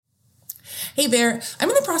Hey there, I'm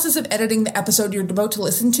in the process of editing the episode you're about to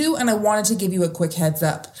listen to, and I wanted to give you a quick heads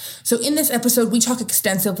up. So in this episode, we talk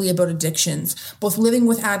extensively about addictions, both living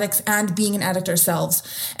with addicts and being an addict ourselves.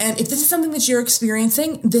 And if this is something that you're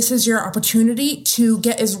experiencing, this is your opportunity to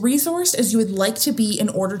get as resourced as you would like to be in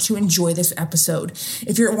order to enjoy this episode.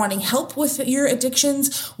 If you're wanting help with your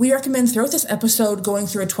addictions, we recommend throughout this episode going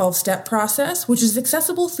through a 12-step process, which is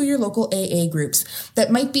accessible through your local AA groups.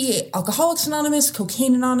 That might be Alcoholics Anonymous,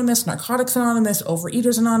 Cocaine Anonymous, Narcotics Anonymous,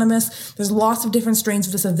 Overeaters Anonymous. There's lots of different strains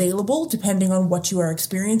of this available depending on what you are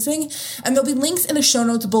experiencing. And there'll be links in the show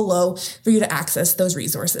notes below for you to access those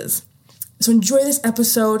resources. So enjoy this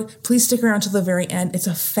episode. Please stick around till the very end. It's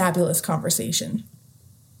a fabulous conversation.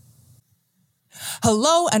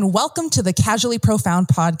 Hello and welcome to the Casually Profound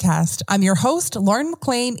podcast. I'm your host, Lauren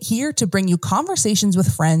McLean, here to bring you conversations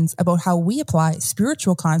with friends about how we apply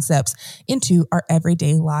spiritual concepts into our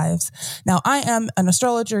everyday lives. Now, I am an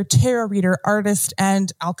astrologer, tarot reader, artist,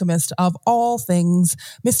 and alchemist of all things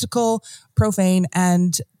mystical, profane,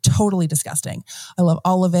 and totally disgusting. I love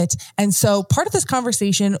all of it. And so part of this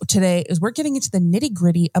conversation today is we're getting into the nitty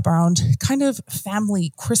gritty around kind of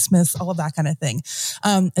family, Christmas, all of that kind of thing.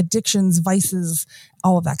 Addictions, vices,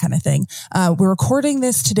 all of that kind of thing. We're recording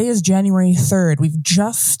this. Today is January 3rd.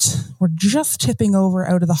 We're just tipping over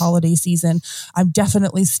out of the holiday season. I'm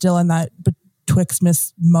definitely still in that betwixt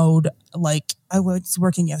miss mode. Like I was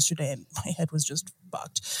working yesterday and my head was just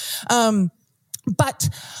fucked. But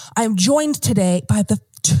I'm joined today by the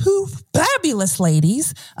two fabulous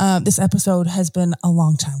ladies. This episode has been a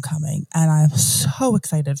long time coming, and I'm so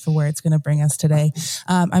excited for where it's going to bring us today.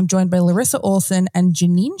 I'm joined by Larissa Olson and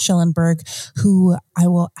Janine Schellenberg, who I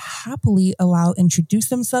will happily allow introduce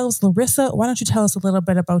themselves. Larissa, why don't you tell us a little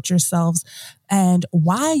bit about yourselves and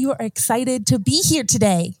why you are excited to be here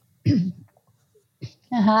today?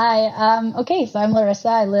 Hi. Okay, so I'm Larissa.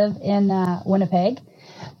 I live in Winnipeg.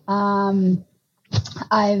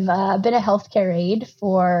 I've been a healthcare aide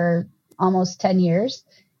for almost 10 years,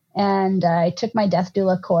 and I took my death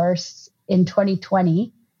doula course in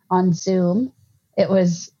 2020 on Zoom. It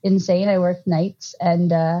was insane. I worked nights,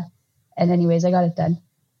 and anyways, I got it done.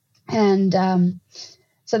 And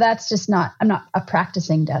so that's just I'm not a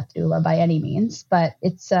practicing death doula by any means, but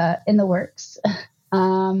it's in the works.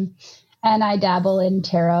 And I dabble in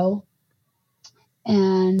tarot,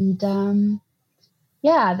 and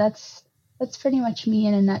yeah, that's pretty much me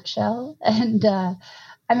in a nutshell. And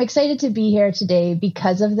I'm excited to be here today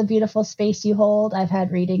because of the beautiful space you hold. I've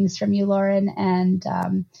had readings from you, Lauren, and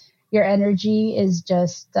your energy is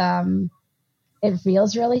just, it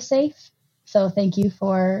feels really safe. So thank you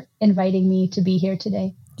for inviting me to be here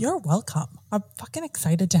today. You're welcome. I'm fucking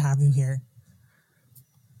excited to have you here.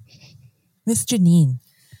 Miss Janine,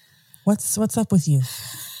 what's up with you?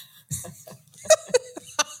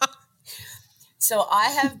 So I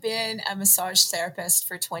have been a massage therapist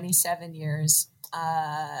for 27 years,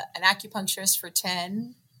 an acupuncturist for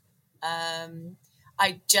 10.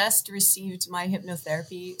 I just received my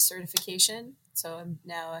hypnotherapy certification. So I'm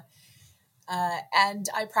now, and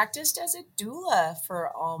I practiced as a doula for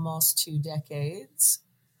almost 2 decades.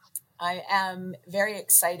 I am very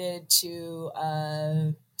excited to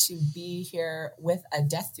be here with a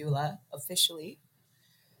death doula officially.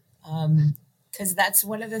 Because that's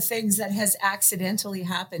one of the things that has accidentally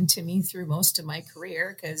happened to me through most of my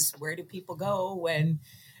career. Because where do people go when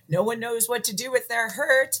no one knows what to do with their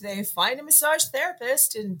hurt? They find a massage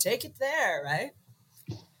therapist and take it there, right?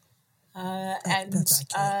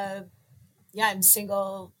 Yeah, I'm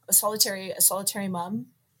single, a solitary mom.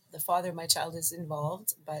 The father of my child is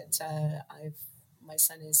involved, but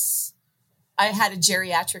I had a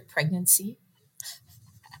geriatric pregnancy.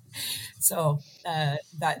 So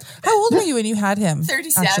that. How old were you when you had him?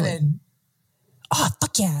 37. Actually? Oh,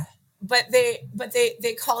 fuck yeah! But they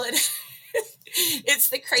call it. It's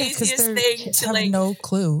the craziest thing to have no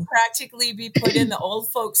clue. Practically be put in the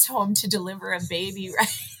old folks' home to deliver a baby, right?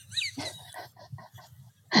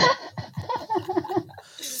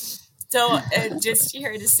 So just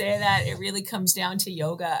here to say that it really comes down to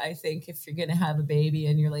yoga. I think if you're going to have a baby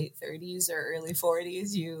in your late 30s or early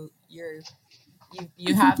 40s, you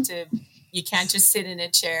have to. You can't just sit in a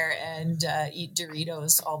chair and eat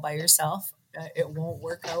Doritos all by yourself. It won't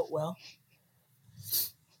work out well.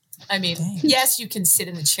 I mean, yes, you can sit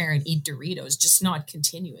in the chair and eat Doritos, just not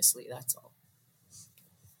continuously. That's all.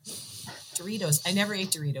 Doritos. I never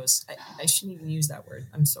ate Doritos. I shouldn't even use that word.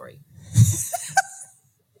 I'm sorry.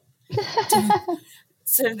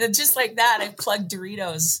 So just like that, I plugged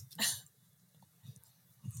Doritos.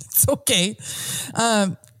 It's okay.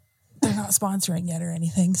 They're not sponsoring yet or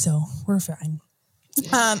anything, so we're fine.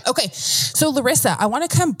 Okay. So Larissa, I want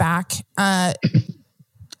to come back.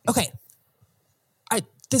 Okay.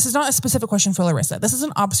 This is not a specific question for Larissa. This is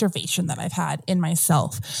an observation that I've had in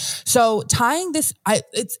myself. So tying this,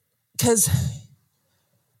 it's because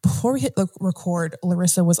before we hit record,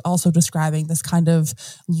 Larissa was also describing this kind of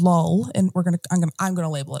lull, and I'm gonna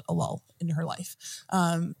label it a lull in her life.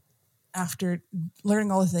 After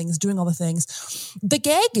learning all the things, doing all the things, the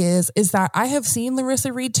gag is that I have seen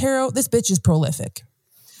Larissa read tarot. This bitch is prolific.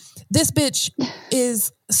 This bitch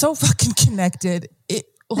is so fucking connected.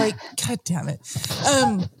 Like, God damn it.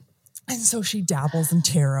 And so she dabbles in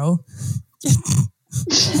tarot.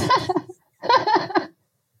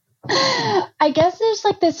 I guess there's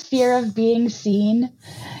like this fear of being seen,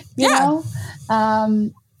 you know?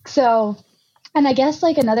 So, and I guess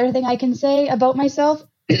like another thing I can say about myself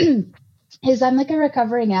is I'm like a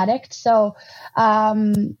recovering addict. So,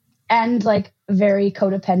 and like very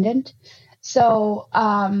codependent. So,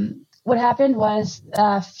 what happened was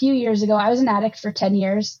a few years ago, I was an addict for 10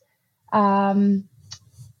 years. And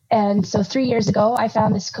so 3 years ago, I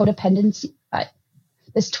found this codependency,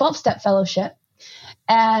 this 12-step fellowship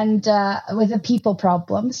and with the people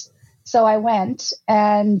problems. So I went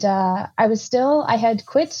and I had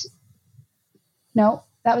quit. No,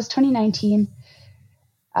 that was 2019.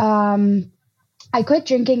 I quit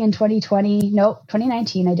drinking in 2020. Nope,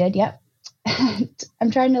 2019 I did. Yep. I'm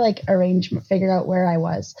trying to like figure out where I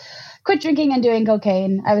was. Quit drinking and doing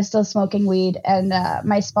cocaine. I was still smoking weed. And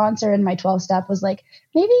my sponsor in my 12-step was like,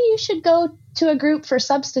 maybe you should go to a group for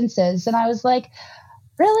substances. And I was like,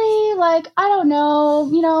 really? Like, I don't know.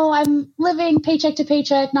 You know, I'm living paycheck to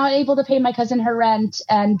paycheck, not able to pay my cousin her rent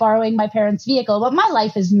and borrowing my parents' vehicle, but my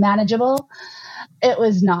life is manageable. It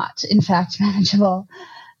was not, in fact, manageable.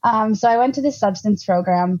 So I went to this substance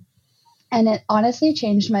program and it honestly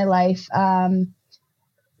changed my life.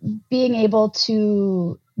 Being able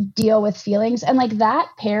to deal with feelings and like that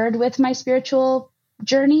paired with my spiritual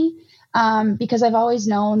journey, because I've always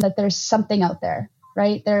known that there's something out there,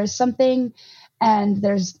 right? There's something and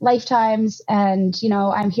there's lifetimes and, you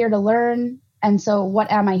know, I'm here to learn. And so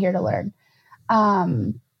what am I here to learn?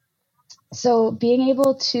 So being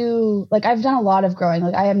able to, like, I've done a lot of growing.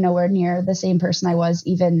 Like I am nowhere near the same person I was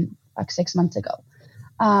even like 6 months ago.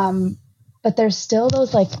 But there's still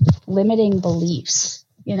those like limiting beliefs,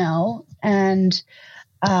 you know, and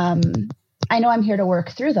I know I'm here to work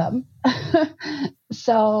through them.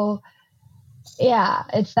 So yeah,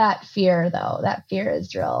 it's that fear though. That fear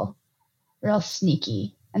is real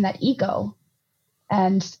sneaky, and that ego.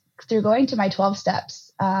 And through going to my 12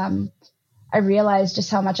 steps, I realized just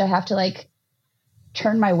how much I have to like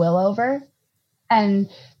turn my will over and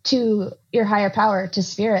to your higher power, to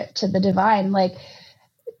spirit, to the divine, like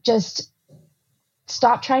just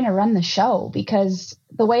stop trying to run the show, because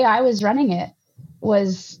the way I was running it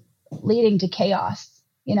was leading to chaos,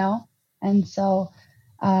 you know? And so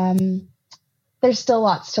there's still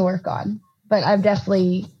lots to work on, but I'm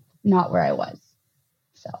definitely not where I was.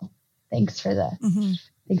 So thanks for the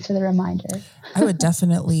reminder. I would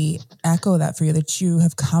definitely echo that for you, that you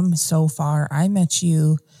have come so far. I met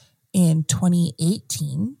you in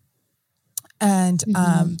 2018 and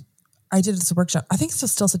I did this workshop. I think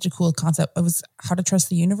it's still such a cool concept. It was How to Trust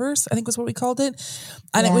the Universe, I think was what we called it.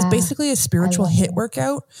 And it was basically a spiritual HIIT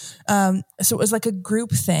workout. So it was like a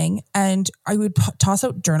group thing and I would toss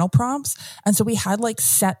out journal prompts. And so we had like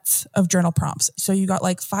sets of journal prompts. So you got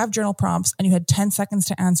like 5 journal prompts and you had 10 seconds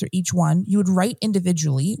to answer each one. You would write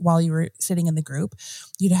individually while you were sitting in the group.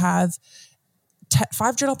 You'd have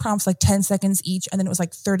 5 journal prompts, like 10 seconds each. And then it was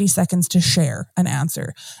like 30 seconds to share an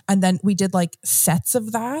answer. And then we did like sets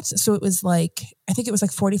of that. So it was like, I think it was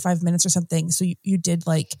like 45 minutes or something. So you did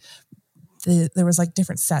like, there was like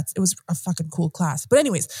different sets. It was a fucking cool class. But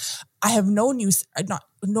anyways, I have known you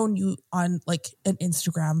on like an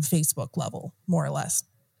Instagram, Facebook level, more or less.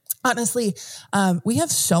 Honestly, we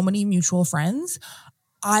have so many mutual friends.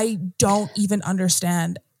 I don't even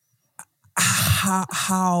understand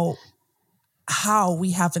how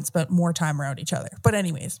we haven't spent more time around each other. But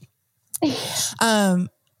anyways, I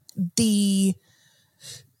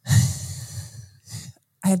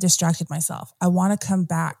have distracted myself. I want to come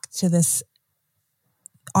back to this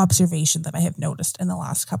observation that I have noticed in the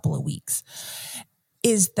last couple of weeks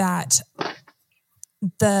is that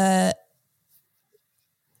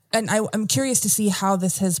I'm curious to see how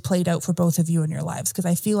this has played out for both of you in your lives, because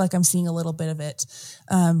I feel like I'm seeing a little bit of it,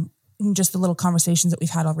 in just the little conversations that we've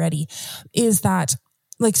had already, is that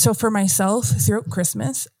like, so for myself throughout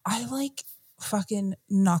Christmas, I like fucking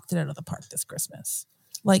knocked it out of the park this Christmas.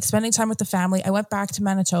 like spending time with the family. I went back to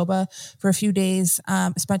Manitoba for a few days,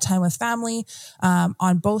 spent time with family,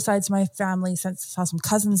 on both sides of my family, saw some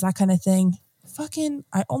cousins, that kind of thing.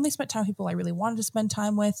 I only spent time with people I really wanted to spend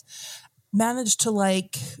time with, managed to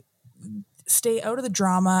like stay out of the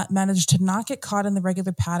drama, managed to not get caught in the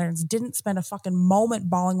regular patterns, didn't spend a fucking moment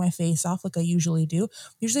bawling my face off like I usually do.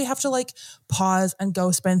 Usually have to like pause and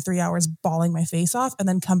go spend 3 hours bawling my face off and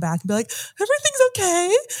then come back and be like, everything's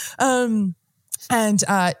okay. And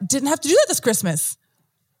didn't have to do that this Christmas.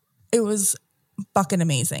 It was fucking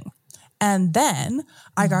amazing. And then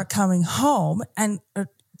I got coming home and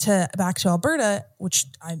back to Alberta, which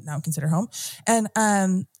I now consider home. And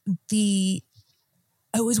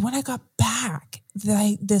it was when I got back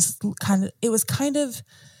that it was kind of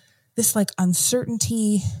this like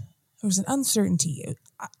uncertainty. There was an uncertainty.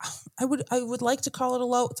 I would like to call it a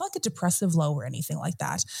low. It's not like a depressive low or anything like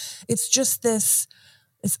that. It's just this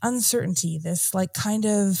uncertainty, this like kind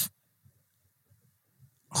of,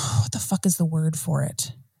 what the fuck is the word for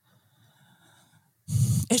it?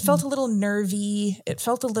 It felt a little nervy. It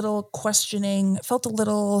felt a little questioning. It felt a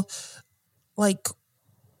little like,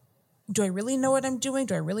 do I really know what I'm doing?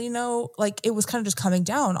 Do I really know? Like, it was kind of just coming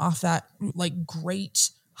down off that like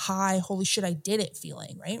great high, holy shit, I did it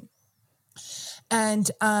feeling, right? And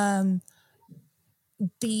I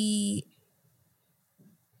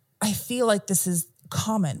feel like this is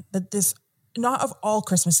common, that this, not of all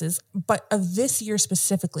Christmases, but of this year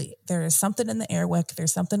specifically, there is something in the airwick,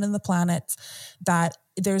 there's something in the planets that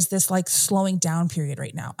there's this like slowing down period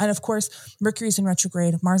right now. And of course, Mercury's in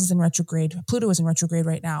retrograde, Mars is in retrograde, Pluto is in retrograde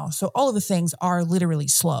right now. So all of the things are literally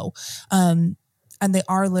slow. And they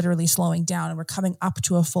are literally slowing down, and we're coming up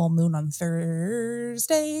to a full moon on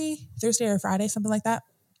Thursday or Friday, something like that.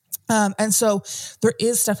 And so there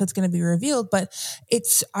is stuff that's going to be revealed, but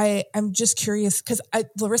I'm just curious because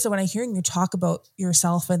Larissa, when I hearing you talk about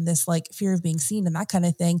yourself and this like fear of being seen and that kind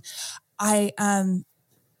of thing, I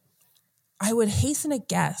would hasten to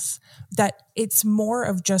guess that it's more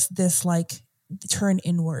of just this like turn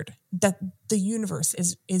inward that the universe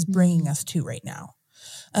is bringing us to right now.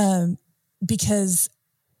 Because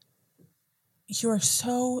you are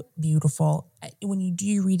so beautiful when you do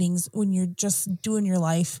your readings, when you're just doing your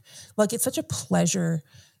life. Like, it's such a pleasure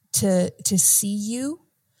to see you,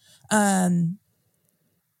 even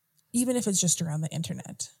if it's just around the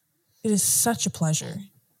internet. It is such a pleasure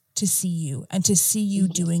to see you and to see you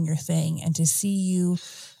doing your thing and to see you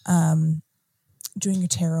doing your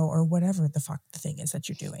tarot or whatever the fuck the thing is that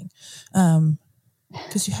you're doing.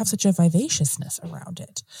 Because you have such a vivaciousness around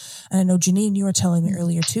it. And I know, Janine, you were telling me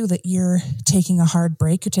earlier too, that you're taking a hard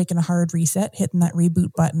break, you're taking a hard reset, hitting that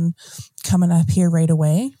reboot button, coming up here right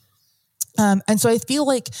away. And so I feel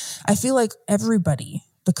like everybody,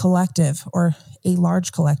 the collective or a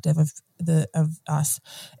large collective of us,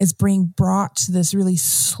 is being brought to this really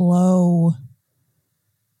slow,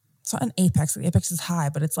 it's not an apex. The apex is high,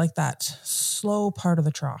 but it's like that slow part of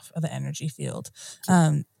the trough of the energy field.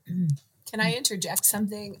 Can I interject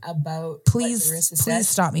something about please, what Larissa said? Please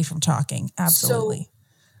stop me from talking. Absolutely. So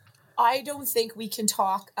I don't think we can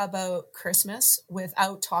talk about Christmas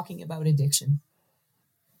without talking about addiction.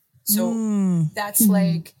 So that's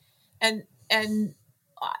like, and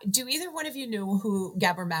do either one of you know who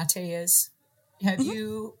Gabor Mate is? Have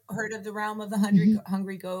you heard of the realm of the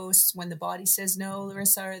hungry ghosts? When the body says no,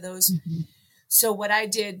 Larissa, are those? So what I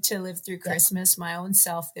did to live through Christmas, my own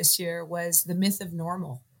self this year, was the myth of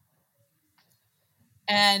normal.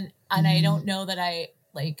 And I don't know that I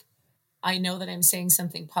know that I'm saying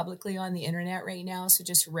something publicly on the internet right now. So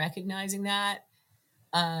just recognizing that.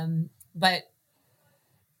 But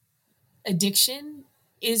addiction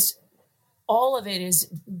all of it is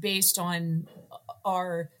based on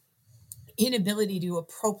our inability to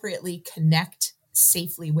appropriately connect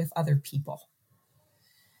safely with other people.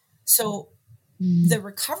 So the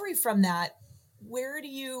recovery from that,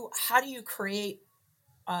 how do you create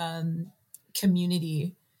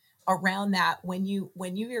community around that when you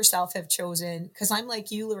yourself have chosen? Because I'm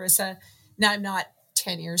like you, Larissa. Now, I'm not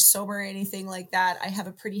 10 years sober or anything like that. I have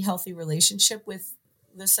a pretty healthy relationship with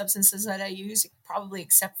the substances that I use, probably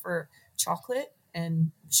except for chocolate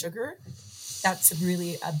and sugar. That's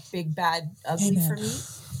really a big bad ugly for me.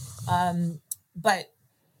 But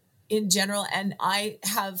in general, and I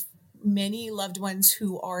have many loved ones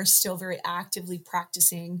who are still very actively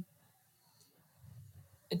practicing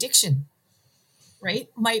addiction. Right.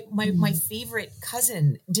 My favorite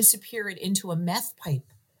cousin disappeared into a meth pipe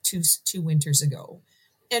two winters ago,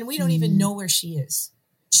 and we don't even know where she is.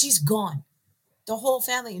 She's gone. The whole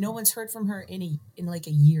family, no one's heard from her in like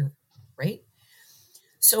a year. Right.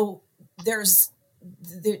 So there's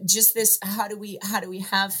just this, how do we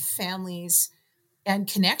have families and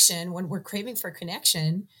connection when we're craving for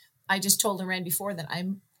connection? I just told Loren before that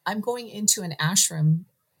I'm going into an ashram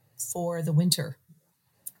for the winter.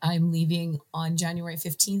 I'm leaving on January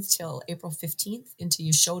 15th till April 15th into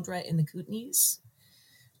Yashodhara in the Kootenays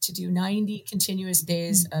to do 90 continuous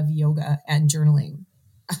days of yoga and journaling.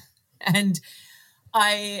 And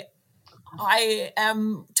I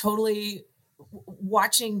am totally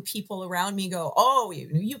watching people around me go, oh,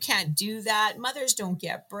 you can't do that. Mothers don't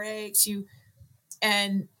get breaks.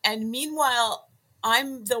 And meanwhile,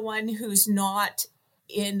 I'm the one who's not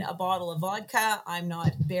in a bottle of vodka. I'm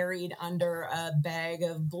not buried under a bag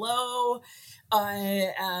of blow.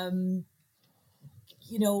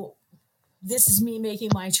 This is me making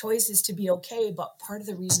my choices to be okay. But part of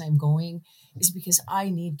the reason I'm going is because I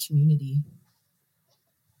need community,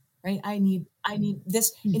 right? I need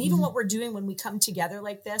this. And even what we're doing when we come together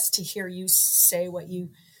like this, to hear you say what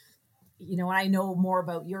I know more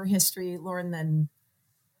about your history, Lauren, than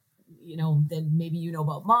maybe you know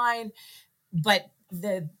about mine, but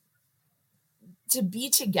to be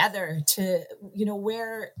together, to,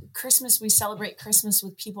 where Christmas, we celebrate Christmas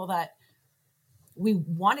with people that we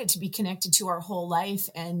wanted to be connected to our whole life.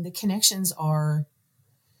 And the connections are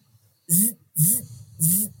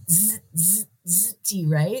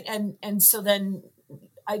right. And so then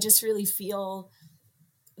I just really feel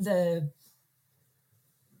the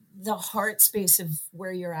heart space of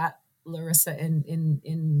where you're at, Larissa,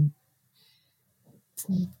 in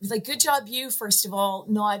like, good job you, first of all,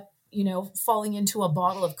 not falling into a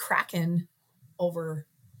bottle of Kraken over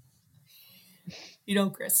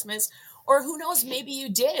Christmas, or who knows, maybe you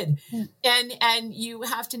did. And you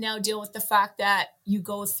have to now deal with the fact that you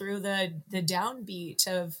go through the downbeat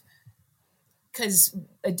of, because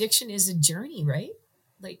addiction is a journey, right?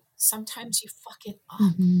 Like, sometimes you fuck it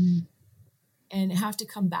up and have to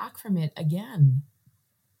come back from it again.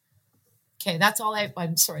 Okay, that's all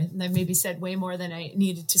I'm sorry. I maybe said way more than I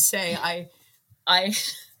needed to say. I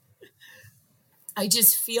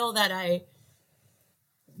just feel that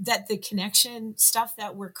the connection stuff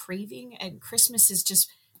that we're craving, and Christmas is just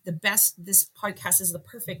the best. This podcast is the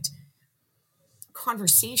perfect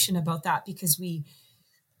conversation about that, because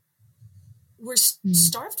we're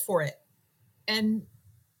starved for it. And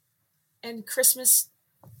Christmas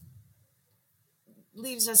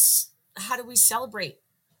leaves us, how do we celebrate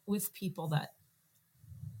with people that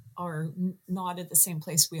are not at the same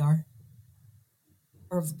place we are,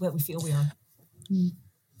 or what we feel we are?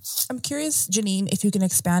 I'm curious, Janine, if you can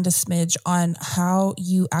expand a smidge on how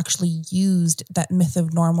you actually used that myth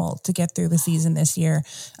of normal to get through the season this year.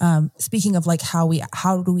 Speaking of, like, how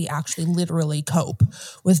do we actually literally cope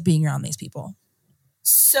with being around these people?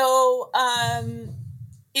 So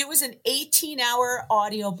it was an 18-hour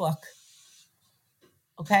audiobook.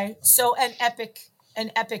 Okay. So an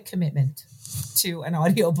epic commitment to an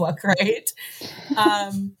audiobook, right?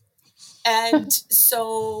 And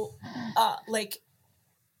so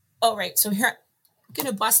all right, so here, I'm going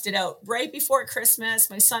to bust it out. Right before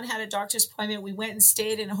Christmas, my son had a doctor's appointment. We went and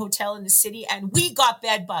stayed in a hotel in the city, and we got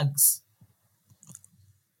bed bugs.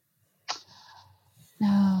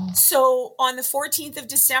 No. So on the 14th of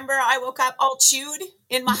December, I woke up all chewed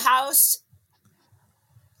in my house.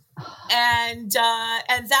 And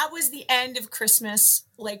that was the end of Christmas,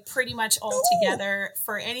 like, pretty much altogether.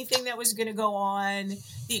 For anything that was going to go on.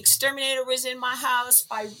 The exterminator was in my house.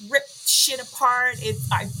 I ripped shit apart.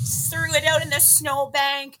 I threw it out in the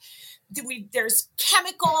snowbank. There's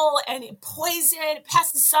chemical and poison,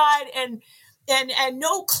 pesticide, and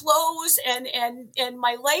no clothes, and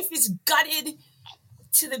my life is gutted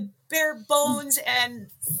to the bare bones.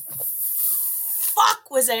 And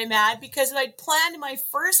fuck, was I mad, because I'd planned my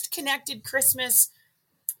first connected Christmas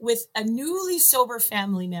with a newly sober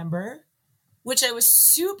family member, which I was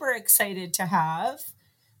super excited to have,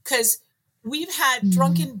 because we've had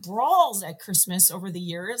drunken brawls at Christmas over the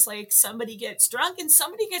years. Like, somebody gets drunk and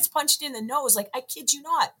somebody gets punched in the nose. Like, I kid you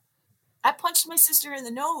not. I punched my sister in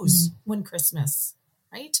the nose one Christmas,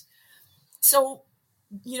 right? So,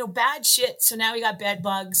 bad shit. So now we got bed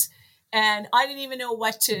bugs. And I didn't even know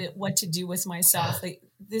what to do with myself. Like,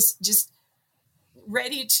 this, just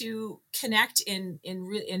ready to connect in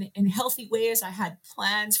healthy ways. I had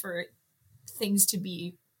plans for things to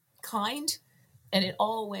be kind, and it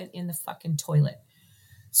all went in the fucking toilet.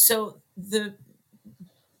 So the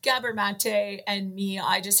Gabor Mate and me,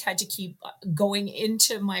 I just had to keep going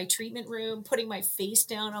into my treatment room, putting my face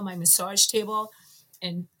down on my massage table,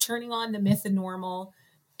 and turning on the myth of normal,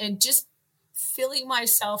 and just filling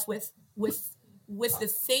myself with the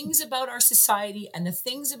things about our society and the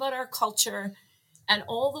things about our culture and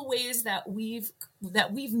all the ways that we've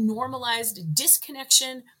normalized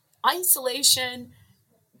disconnection, isolation,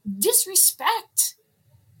 disrespect.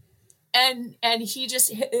 And he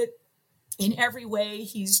just hit it in every way.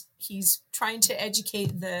 He's trying to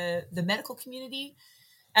educate the medical community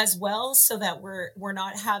as well, so that we're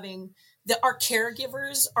not having our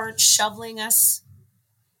caregivers aren't shoveling us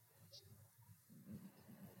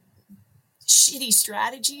shitty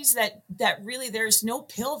strategies that really, there's no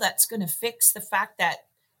pill that's going to fix the fact that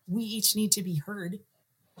we each need to be heard.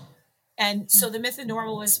 And so the myth of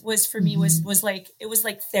normal was for me was like, it was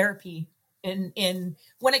like therapy in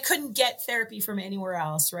when I couldn't get therapy from anywhere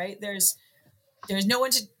else, right? There's no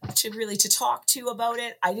one to really to talk to about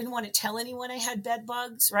it. I didn't want to tell anyone I had bed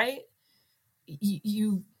bugs, right?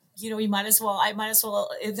 You might as well,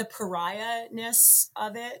 the pariah-ness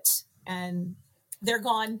of it, and they're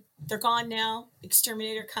gone now.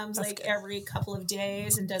 Exterminator comes every couple of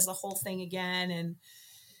days and does the whole thing again. And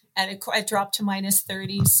I dropped to minus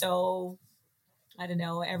 30. So I don't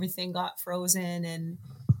know, everything got frozen and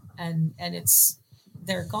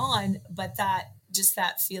they're gone. But that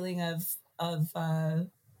feeling of and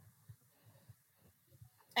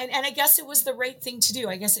I guess it was the right thing to do.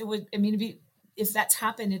 I guess it would, if that's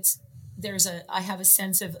happened, I have a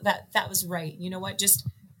sense of that was right. You know what? Just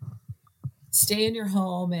stay in your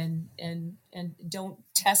home and don't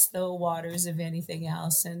test the waters of anything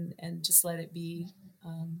else, and just let it be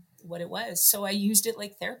what it was. So I used it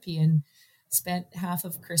like therapy and spent half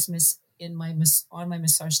of Christmas on my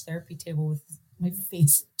massage therapy table with my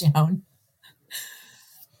face down.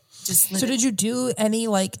 So did you do any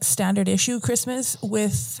like standard issue Christmas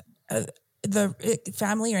with the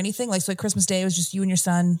family or anything? Like, so Christmas Day was just you and your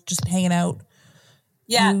son just hanging out?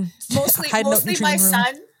 Yeah, mostly my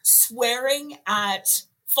son swearing at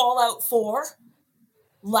Fallout 4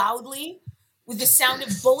 loudly with the sound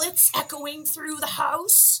of bullets echoing through the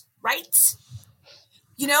house, right?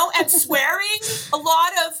 And swearing a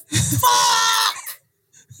lot of fuck,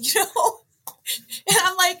 and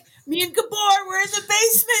I'm like, me and Gabor, we're in the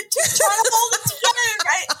basement just trying to hold it together,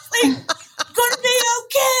 right? Like, gonna be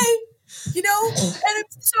okay, and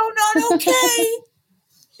it's so not okay.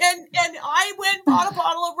 And I went and bought a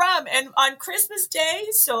bottle of rum. And on Christmas Day,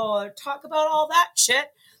 so talk about all that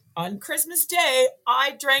shit. On Christmas Day,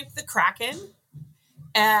 I drank the Kraken,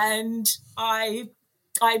 and I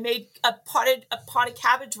made a pot of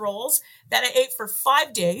cabbage rolls that I ate for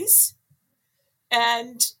 5 days.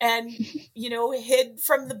 And hid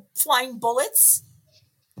from the flying bullets,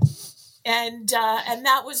 and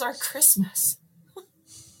that was our Christmas.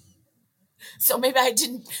 So maybe I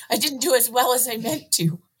didn't do as well as I meant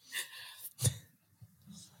to.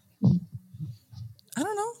 I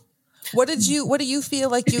don't know. What do you feel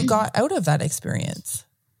like you got out of that experience?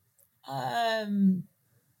 I'm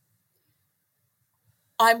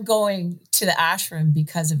going to the ashram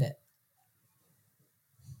because of it.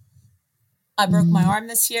 I broke my arm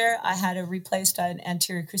this year. I had replaced an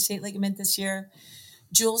anterior cruciate ligament this year.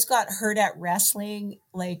 Jules got hurt at wrestling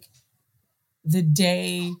like the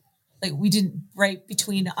day, like we didn't, right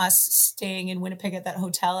between us staying in Winnipeg at that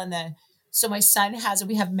hotel. And so my son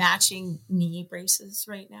we have matching knee braces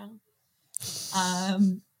right now.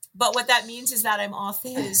 But what that means is that I'm off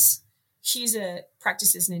he's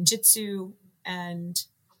practices ninjutsu and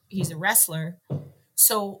he's a wrestler.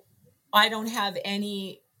 So I don't have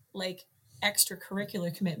any like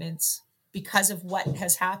extracurricular commitments because of what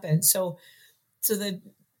has happened. So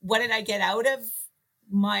what did I get out of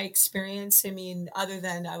my experience? Other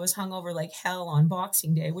than I was hungover like hell on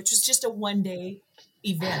Boxing Day, which was just a 1-day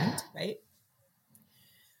event, right?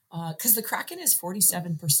 Because the Kraken is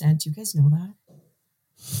 47%. You guys know that?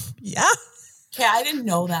 Yeah. Okay, I didn't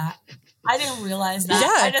know that. I didn't realize that.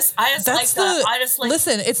 Yeah, I just like that. I just like.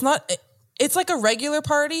 Listen, it's not. It's like a regular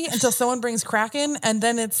party until someone brings Kraken, and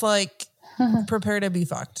then it's like prepare to be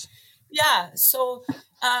fucked. Yeah. So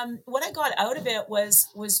what I got out of it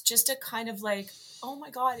was just a kind of like, oh my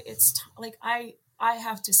God, it's like I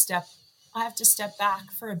have to step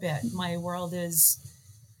back for a bit. My world is,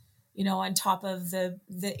 on top of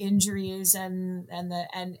the injuries and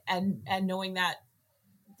knowing that,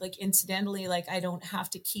 like, incidentally, like I don't have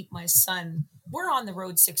to keep my son. We're on the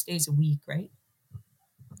road 6 days a week, right?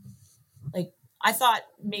 Like, I thought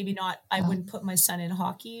maybe not, I wouldn't put my son in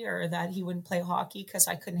hockey or that he wouldn't play hockey because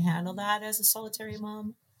I couldn't handle that as a solitary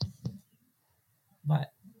mom.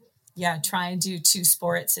 But yeah, try and do 2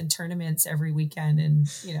 sports and tournaments every weekend. And,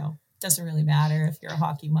 doesn't really matter if you're a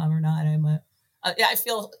hockey mom or not. I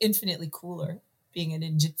feel infinitely cooler being a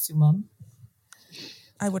ninjutsu mom.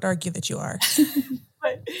 I would argue that you are.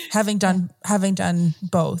 But, having done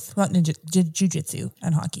both, not jiu-jitsu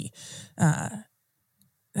and hockey.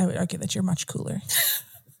 I would argue that you're much cooler.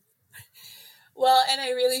 Well, and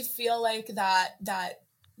I really feel like that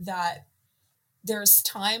there's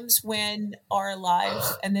times when our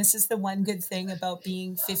lives, and this is the one good thing about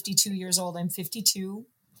being 52 years old. I'm 52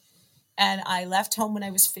 and I left home when I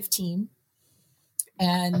was 15.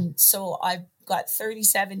 And so I've got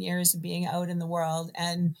 37 years of being out in the world.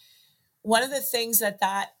 And one of the things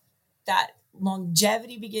that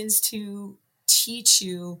longevity begins to teach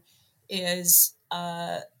you is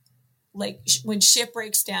like when shit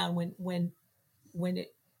breaks down, when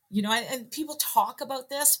it, you know, and people talk about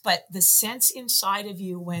this, but the sense inside of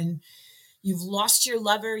you when you've lost your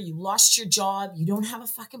lover, you lost your job, you don't have a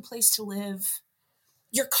fucking place to live,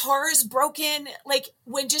 your car is broken, like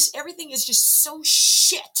when just everything is just so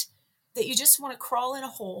shit that you just want to crawl in a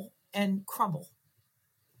hole and crumble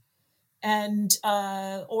and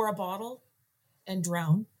or a bottle and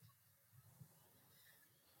drown.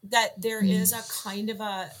 That there is a kind of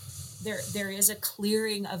a there is a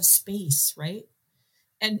clearing of space, right?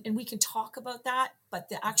 And we can talk about that, but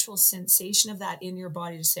the actual sensation of that in your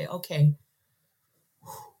body to say, okay,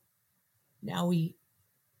 now we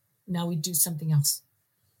do something else.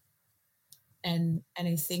 And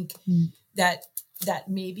I think that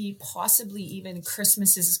maybe possibly even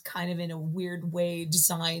Christmas is kind of in a weird way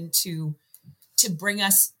designed to bring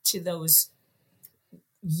us to those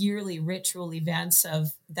yearly ritual events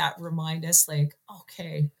of that remind us like,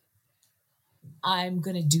 okay, I'm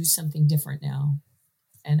going to do something different now.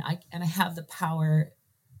 And I have the power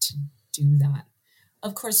to do that.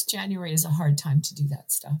 Of course, January is a hard time to do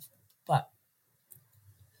that stuff, but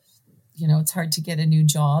you know, it's hard to get a new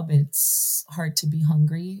job. It's hard to be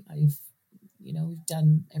hungry.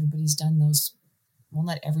 Everybody's done those. Well,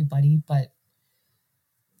 not everybody, but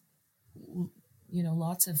you know,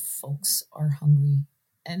 lots of folks are hungry.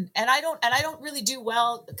 And I don't really do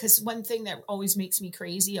well because one thing that always makes me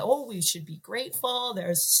crazy, we should be grateful.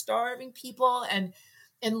 There's starving people and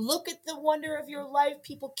look at the wonder of your life.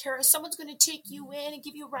 People care. Someone's going to take you in and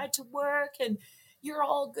give you a ride to work and you're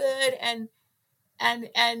all good. And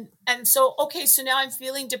so, okay, so now I'm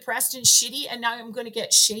feeling depressed and shitty and now I'm going to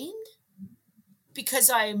get shamed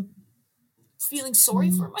because I'm feeling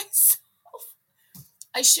sorry for myself.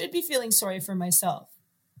 I should be feeling sorry for myself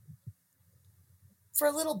for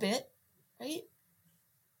a little bit, right?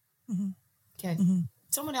 Mm-hmm. Okay. Mm-hmm.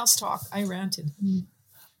 Someone else talk. I ranted.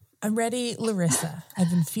 I'm ready, Larissa. I've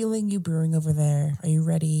been feeling you brewing over there. Are you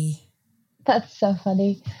ready? That's so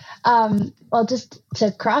funny. Well, just to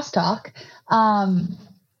crosstalk, I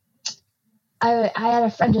had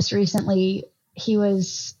a friend just recently. He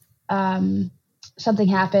was something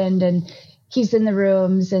happened, and he's in the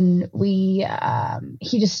rooms, and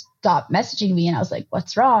he just stopped messaging me, and I was like,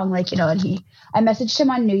 "What's wrong?" Like, you know, and I messaged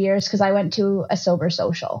him on New Year's because I went to a sober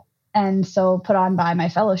social, and so put on by my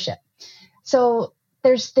fellowship. So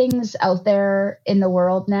there's things out there in the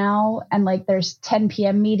world now, and like there's 10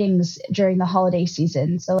 p.m. meetings during the holiday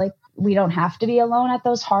season. So like we don't have to be alone at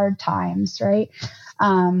those hard times, right?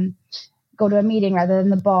 Go to a meeting rather than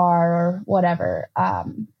the bar or whatever.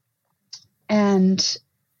 And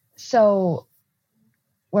so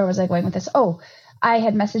where was I going with this? Oh, I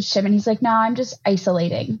had messaged him and he's like, "No, I'm just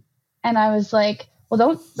isolating." And I was like, well,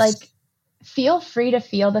 don't feel free to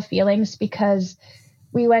feel the feelings because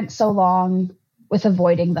we went so long with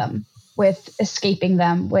avoiding them, with escaping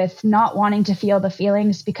them, with not wanting to feel the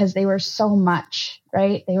feelings because they were so much,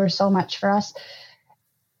 right? They were so much for us.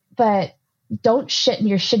 But don't shit in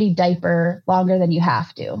your shitty diaper longer than you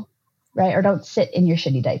have to, right? Or don't sit in your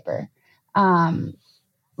shitty diaper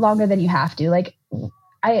longer than you have to. Like,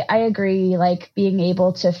 I agree, like being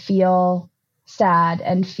able to feel sad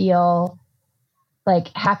and feel like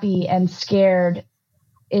happy and scared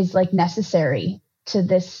is like necessary to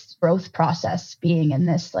this growth process, being in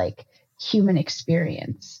this like human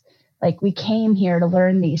experience. Like we came here to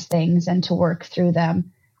learn these things and to work through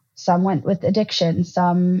them. Some went with addiction,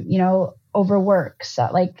 some, you know, overwork. So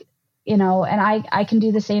like, you know, and I can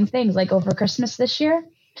do the same things. Like over Christmas this year,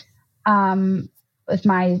 with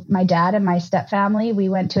my dad and my step family, we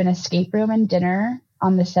went to an escape room and dinner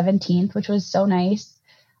on the 17th, which was so nice.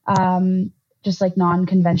 Just like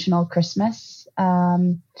non-conventional Christmas.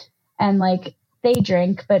 And like they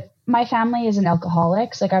drink, but my family isn't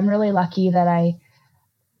alcoholics. Like I'm really lucky that I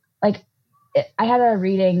had a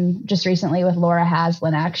reading just recently with Laura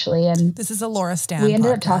Haslin actually. And this is a Laura Stan we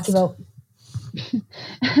ended podcast. up talking about,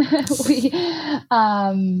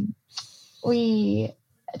 we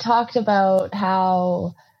talked about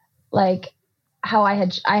how I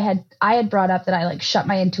had brought up that I like shut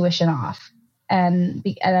my intuition off and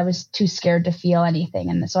I was too scared to feel anything.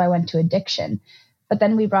 And so I went to addiction, but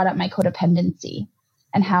then we brought up my codependency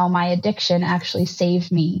and how my addiction actually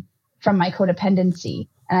saved me from my codependency.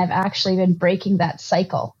 And I've actually been breaking that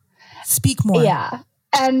cycle. Speak more. Yeah.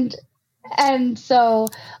 And so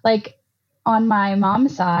like on my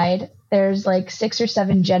mom's side, there's like 6 or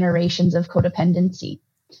 7 generations of codependency.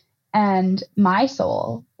 And my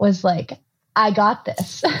soul was like, I got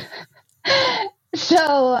this.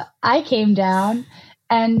 So I came down,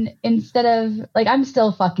 and instead of like, I'm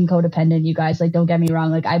still fucking codependent, you guys, like, don't get me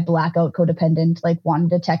wrong. Like, I blackout codependent, like wanted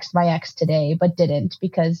to text my ex today, but didn't,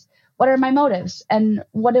 because what are my motives and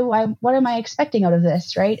what am I expecting out of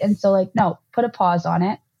this? Right. And so like, no, put a pause on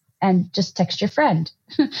it and just text your friend.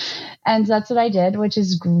 And that's what I did, which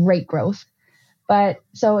is great growth. But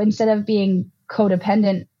so instead of being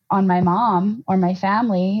codependent on my mom or my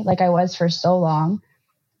family, like I was for so long,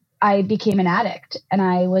 I became an addict, and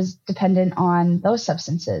I was dependent on those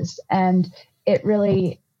substances. And it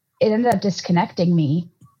ended up disconnecting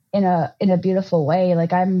me in a beautiful way.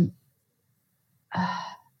 Like I'm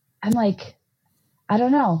like, I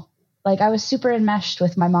don't know, like I was super enmeshed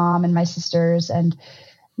with my mom and my sisters, and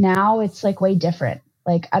now it's like way different.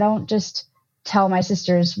 Like I don't just tell my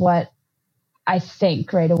sisters what I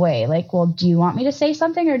think right away. Like, well, do you want me to say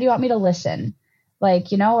something, or do you want me to listen? Like,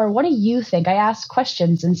 or what do you think? I ask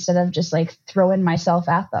questions instead of just like throwing myself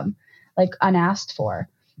at them, like unasked for.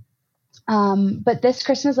 But this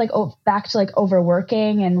Christmas, like, back to like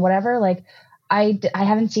overworking and whatever, like I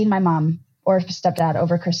haven't seen my mom or stepdad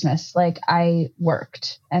over Christmas. Like I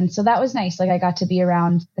worked. And so that was nice. Like I got to be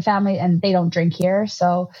around the family, and they don't drink here.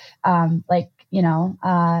 So, it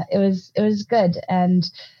was good.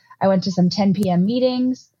 And I went to some 10 p.m.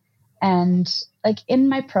 meetings, and like in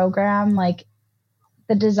my program, like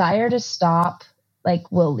the desire to stop,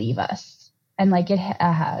 like, will leave us. And like it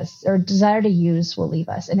has, or desire to use will leave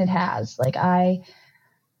us. And it has. Like, I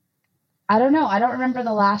don't know. I don't remember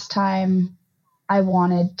the last time I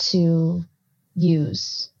wanted to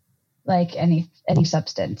use like any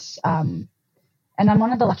substance. And I'm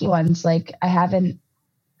one of the lucky ones. Like I haven't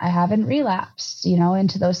relapsed,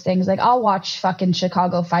 into those things. Like I'll watch fucking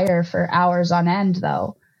Chicago Fire for hours on end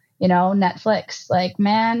though, Netflix, like,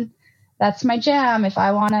 man, that's my jam. If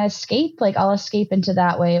I want to escape, like I'll escape into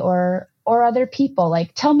that way, or other people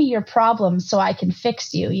like tell me your problems so I can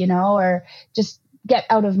fix you, or just get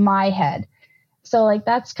out of my head. So like,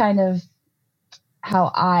 that's kind of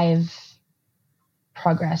how I've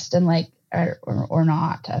progressed, and like, or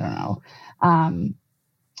not, I don't know.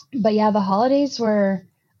 But yeah, the holidays were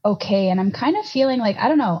okay. And I'm kind of feeling like, I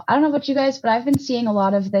don't know about you guys, but I've been seeing a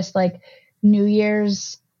lot of this, like New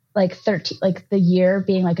Year's, like 13, like the year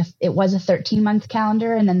being like it was a 13-month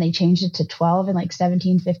calendar, and then they changed it to 12 in like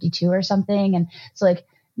 1752 or something. And so like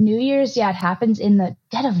New Year's, yeah, it happens in the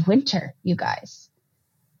dead of winter, you guys.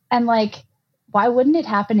 And like, why wouldn't it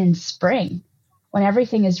happen in spring when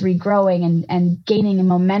everything is regrowing and gaining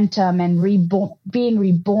momentum and being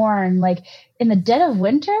reborn, like in the dead of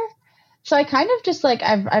winter? So I kind of just like,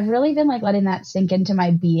 I've really been like letting that sink into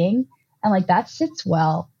my being, and like that sits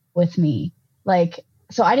well with me. Like,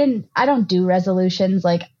 so I don't do resolutions.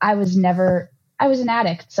 Like I was an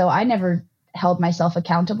addict, so I never held myself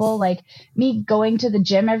accountable. Like me going to the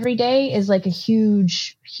gym every day is like a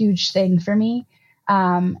huge, huge thing for me.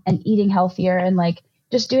 And eating healthier, and like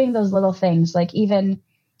just doing those little things, like even,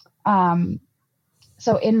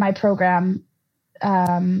 so in my program,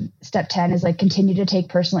 step 10 is like continue to take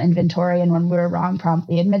personal inventory, and when we were wrong,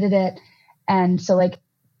 promptly admitted it. And so like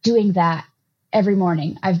doing that every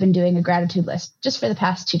morning, I've been doing a gratitude list just for the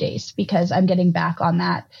past 2 days, because I'm getting back on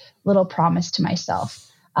that little promise to myself.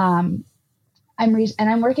 I'm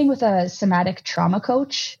working with a somatic trauma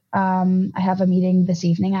coach. I have a meeting this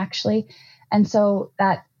evening actually. And so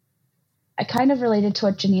that I kind of related to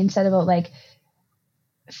what Janine said about like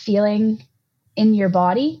feeling in your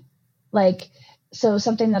body. Like, so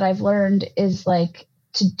something that I've learned is like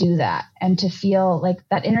to do that, and to feel like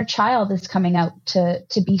that inner child is coming out to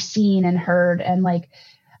be seen and heard. And like,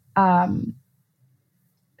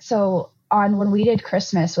 so when we did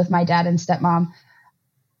Christmas with my dad and stepmom,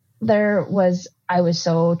 I was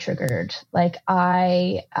so triggered. Like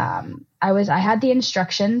I had the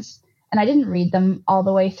instructions, and I didn't read them all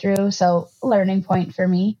the way through. So learning point for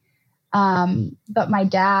me. But my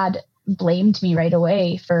dad blamed me right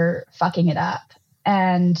away for fucking it up.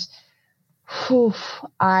 And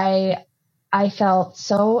I felt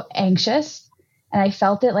so anxious, and I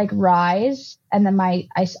felt it like rise. And then I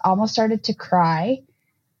almost started to cry,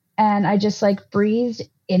 and I just like breathed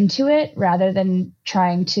into it rather than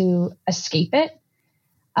trying to escape it.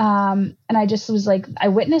 And I just was like, I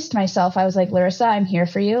witnessed myself. I was like, Larissa, I'm here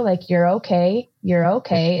for you. Like, you're okay. You're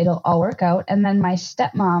okay. It'll all work out. And then my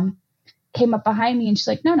stepmom came up behind me and she's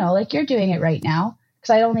like, no, like you're doing it right now. Cause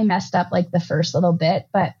I only messed up like the first little bit,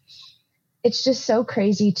 but it's just so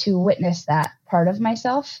crazy to witness that part of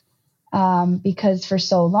myself. Because for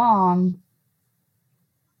so long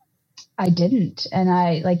I didn't, and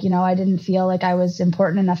I I didn't feel like I was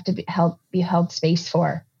important enough to be held space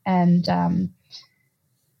for. And,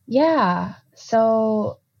 yeah,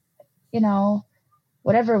 so,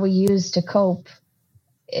 whatever we use to cope,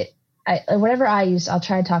 whatever I use, I'll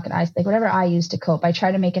try to talk it. Whatever I use to cope, I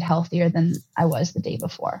try to make it healthier than I was the day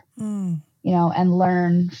before, and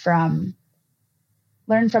learn from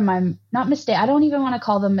my, not mistake. I don't even want to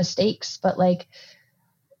call them mistakes, but like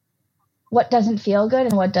what doesn't feel good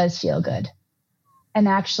and what does feel good, and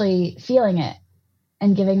actually feeling it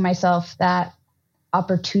and giving myself that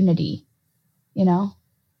opportunity, Yeah.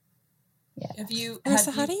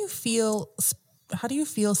 How do you feel? How do you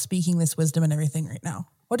feel speaking this wisdom and everything right now?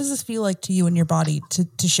 What does this feel like to you and your body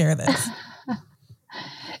to share this?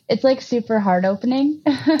 It's like super heart opening.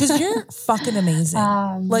 Because you're fucking amazing.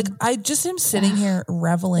 Like I just am sitting here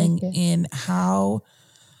reveling in how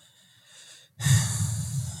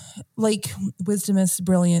like wisdomous,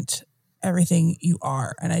 brilliant, everything you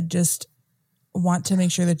are. And I just want to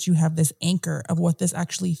make sure that you have this anchor of what this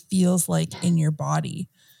actually feels like in your body.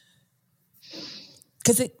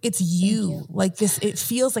 Because it's you. Like this, it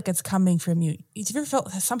feels like it's coming from you. Have you ever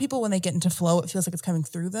felt, some people when they get into flow, it feels like it's coming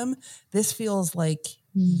through them. This feels like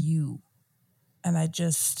you. And I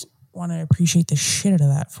just want to appreciate the shit out of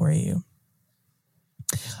that for you.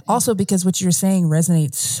 Also, because what you're saying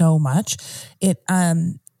resonates so much. It,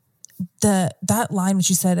 that line which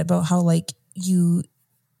you said about how like you,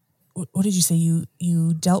 what did you say?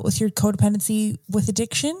 You dealt with your codependency with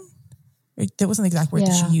addiction? That wasn't the exact word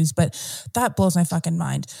that she used, but that blows my fucking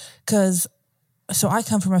mind. Cause so I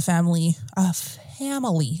come from a family of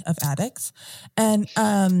addicts, and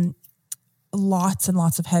lots and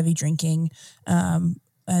lots of heavy drinking, and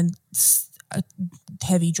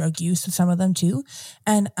heavy drug use of some of them too.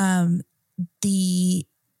 And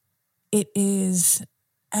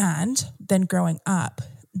then growing up,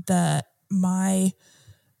 my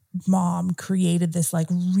mom created this like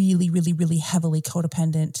really, really, really heavily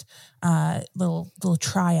codependent little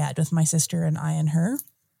triad with my sister and I and her.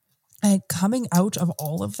 And coming out of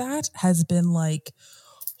all of that has been like,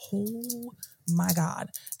 oh my God,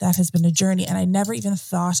 that has been a journey. And I never even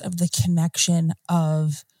thought of the connection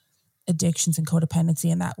of addictions and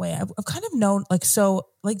codependency in that way. I've kind of known, like, so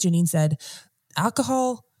like Janine said,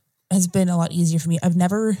 alcohol has been a lot easier for me. I've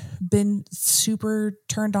never been super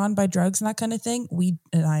turned on by drugs and that kind of thing. We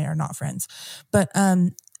and I are not friends, but I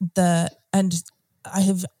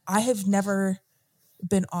have never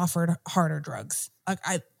been offered harder drugs. Like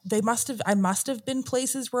I must have been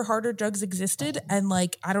places where harder drugs existed. And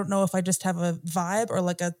like, I don't know if I just have a vibe or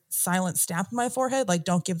like a silent stamp on my forehead. Like,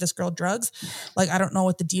 don't give this girl drugs. Like, I don't know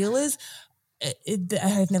what the deal is.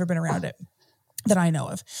 I've never been around it that I know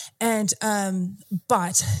of. And,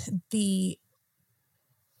 but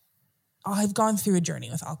I've gone through a journey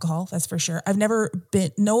with alcohol. That's for sure.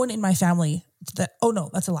 No one in my family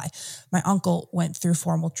that's a lie. My uncle went through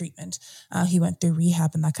formal treatment. He went through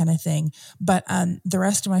rehab and that kind of thing. But, the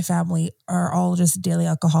rest of my family are all just daily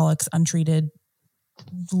alcoholics, untreated,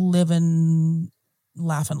 living,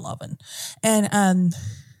 laughing, loving. And,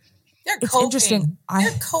 it's coping. Interesting.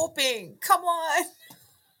 You're coping. Come on.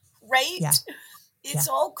 Right? Yeah. It's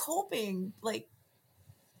all coping, like,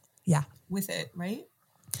 with it, right?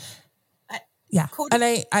 Yeah.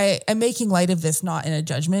 And I'm making light of this, not in a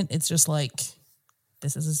judgment. It's just like,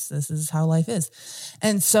 this is how life is.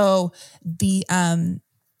 And so the,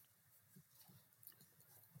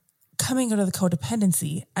 coming out of the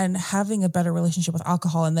codependency and having a better relationship with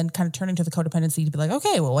alcohol, and then kind of turning to the codependency to be like,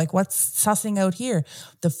 okay, well, like what's sussing out here?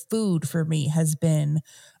 The food for me has been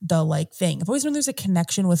the like thing. I've always known there's a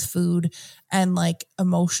connection with food and like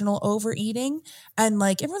emotional overeating. And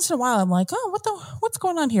like every once in a while I'm like, oh, what's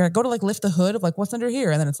going on here? I go to like lift the hood of like, what's under here?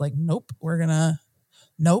 And then it's like, nope.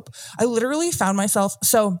 I literally found myself.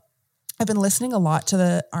 So I've been listening a lot to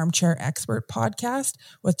the Armchair Expert podcast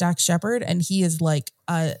with Dax Shepard. And he is like,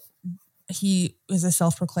 he is a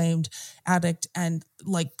self-proclaimed addict and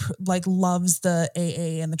like loves the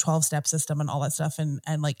AA and the 12-step system and all that stuff. And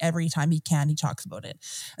like every time he can, he talks about it.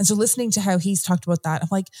 And so listening to how he's talked about that, I'm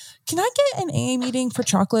like, can I get an AA meeting for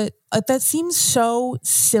chocolate? That seems so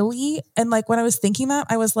silly. And like, when I was thinking that,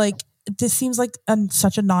 I was like, this seems like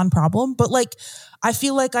such a non-problem, but like, I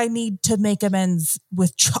feel like I need to make amends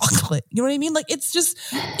with chocolate. You know what I mean? Like,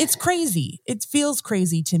 it's crazy. It feels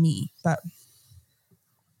crazy to me, but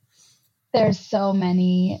there's so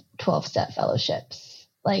many 12-step fellowships,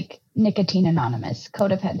 like Nicotine Anonymous,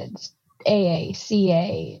 Codependence AA,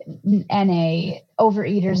 CA, NA,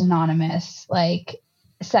 Overeaters Anonymous, like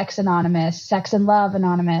Sex Anonymous, Sex and Love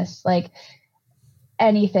Anonymous, like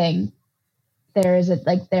anything. There is a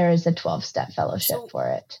 12-step fellowship for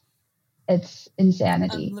it. It's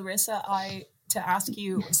insanity. Larissa, to ask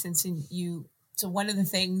you, so one of the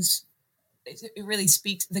things, it really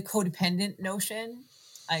speaks the codependent notion.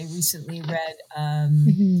 I recently read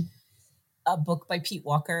a book by Pete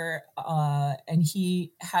Walker, and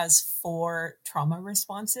he has 4 trauma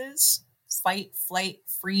responses: fight, flight,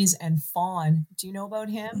 freeze, and fawn. Do you know about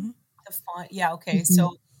him? The fawn. Yeah. Okay.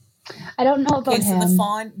 So I don't know about him. So the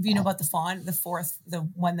fawn, you know about the fawn, the 4th, the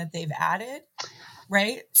one that they've added,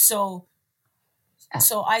 right? So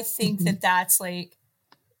I think that's like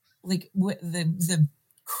the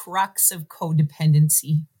crux of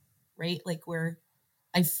codependency, right? Like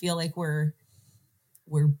I feel like we're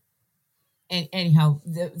anyhow,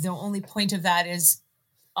 the only point of that is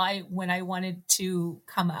when I wanted to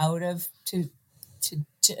come out of, to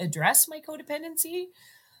address my codependency,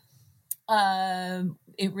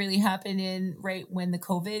 it really happened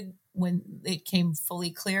when it came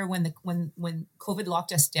fully clear, when COVID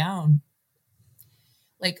locked us down.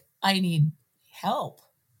 Like, I need help,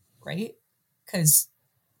 right? Because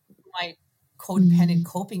my codependent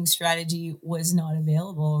coping strategy was not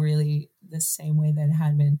available really the same way that it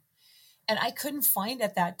had been. And I couldn't find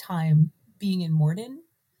at that time, being in Morden,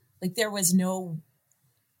 like there was no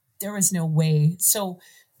way. So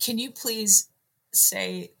can you please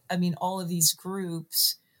say, I mean, all of these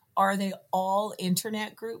groups, are they all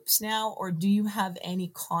internet groups now, or do you have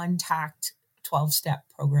any contact 12-step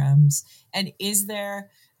programs? And is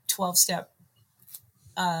there 12-step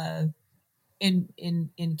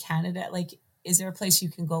in Canada? Like, is there a place you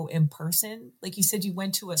can go in person? Like you said, you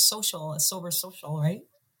went to a sober social, right?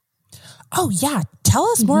 Oh yeah. Tell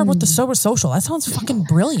us more about the sober social. That sounds fucking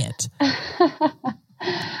brilliant. I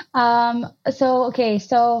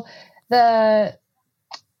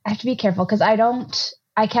have to be careful because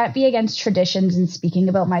I can't be against traditions in speaking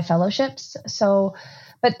about my fellowships. So,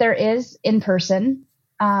 but there is in person.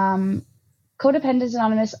 Codependence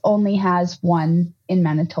Anonymous only has one in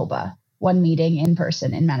Manitoba, one meeting in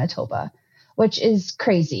person in Manitoba, which is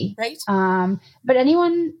crazy. Right. But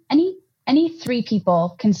any 3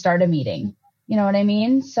 people can start a meeting. You know what I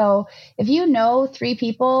mean? So if you know 3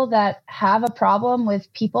 people that have a problem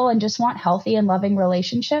with people and just want healthy and loving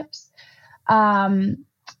relationships,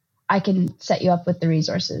 I can set you up with the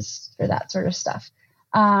resources for that sort of stuff.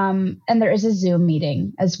 And there is a Zoom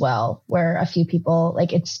meeting as well where a few people,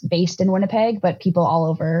 like it's based in Winnipeg, but people all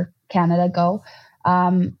over Canada go.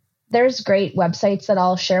 There's great websites that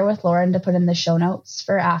I'll share with Lauren to put in the show notes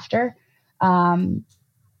for after,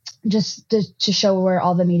 just to show where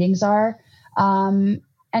all the meetings are. And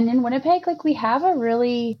in Winnipeg, like we have a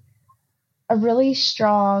really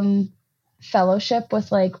strong fellowship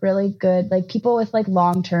with like really good, like people with like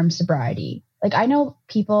long-term sobriety. Like I know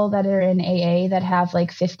people that are in AA that have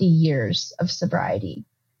like 50 years of sobriety.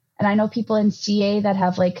 And I know people in CA that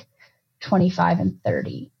have like 25 and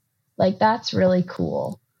 30. Like that's really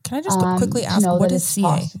cool. Can I just quickly ask, what is CA?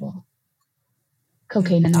 Possible.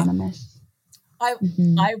 Cocaine Anonymous. I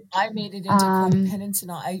made it into codependence,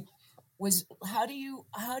 and how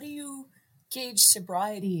do you gauge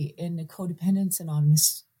sobriety in a Codependence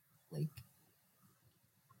Anonymous? Like,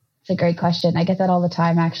 it's a great question. I get that all the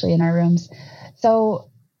time, actually, in our rooms. So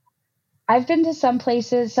I've been to some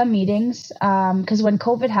places, some meetings, because when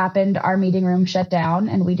COVID happened, our meeting room shut down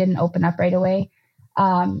and we didn't open up right away.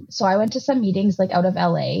 So I went to some meetings like out of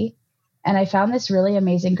LA, and I found this really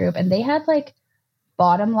amazing group, and they had like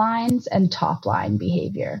bottom lines and top line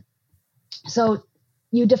behavior. So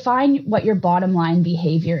you define what your bottom line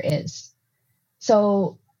behavior is.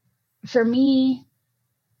 So for me,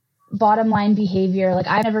 bottom line behavior, like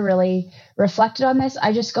I never really reflected on this.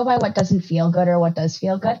 I just go by what doesn't feel good or what does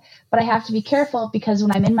feel good. But I have to be careful because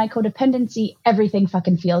when I'm in my codependency, everything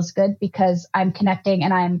fucking feels good because I'm connecting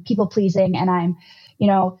and I'm people pleasing and I'm,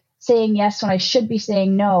 saying yes when I should be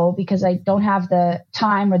saying no because I don't have the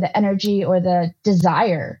time or the energy or the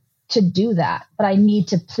desire to do that. But I need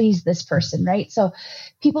to please this person, right? So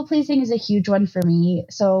people pleasing is a huge one for me.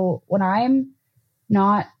 So when I'm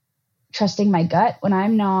not trusting my gut, when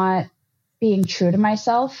I'm not being true to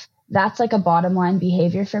myself, that's like a bottom line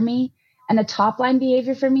behavior for me. And a top line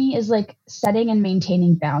behavior for me is like setting and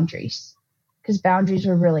maintaining boundaries, because boundaries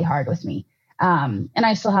were really hard with me. And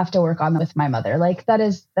I still have to work on them with my mother. Like that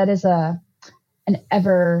is an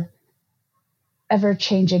ever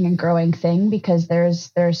changing and growing thing because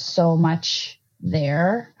there's so much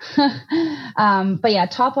there. But yeah,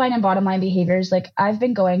 top line and bottom line behaviors, like I've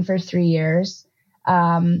been going for 3 years.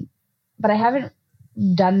 but I haven't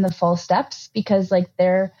done the full steps because like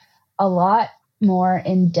they're a lot more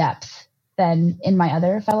in depth than in my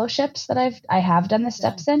other fellowships that I have done the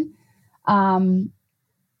steps in.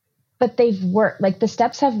 But they've worked, like the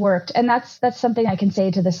steps have worked. And that's something I can say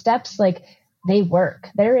to the steps. Like they work.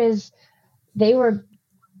 They were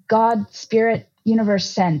God, spirit, universe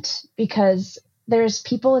sent, because there's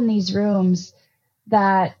people in these rooms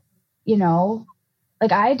that, you know,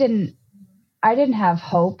 like I didn't have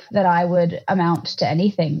hope that I would amount to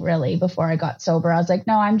anything really before I got sober. I was like,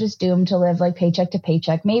 no, I'm just doomed to live like paycheck to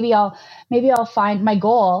paycheck. Maybe I'll find, my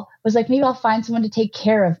goal was like, maybe I'll find someone to take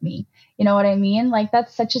care of me. You know what I mean? Like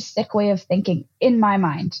that's such a sick way of thinking in my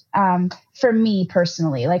mind. For me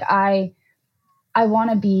personally, like I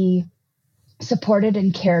want to be supported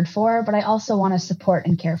and cared for, but I also want to support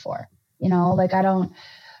and care for, you know, like I don't,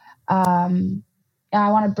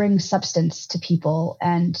 I want to bring substance to people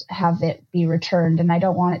and have it be returned. And I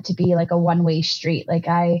don't want it to be like a one-way street. Like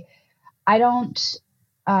I don't,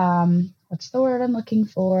 what's the word I'm looking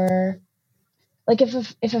for? Like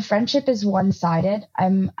if a friendship is one-sided,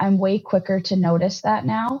 I'm way quicker to notice that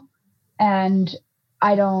now. And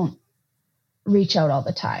I don't reach out all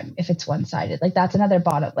the time if it's one-sided. Like that's another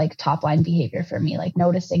like top line behavior for me, like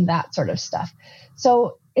noticing that sort of stuff.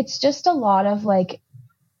 So it's just a lot of like,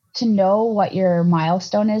 to know what your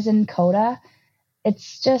milestone is in CODA.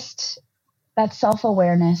 It's just that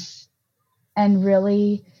self-awareness and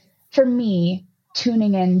really, for me,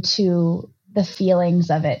 tuning into the feelings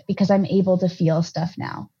of it, because I'm able to feel stuff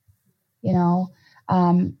now, you know,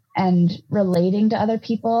 and relating to other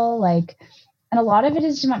people. Like, and a lot of it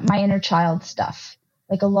is my inner child stuff.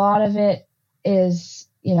 Like a lot of it is,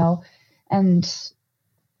 you know, and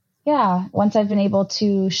yeah, once I've been able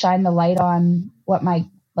to shine the light on what my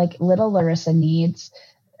like little Larissa needs,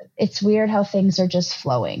 it's weird how things are just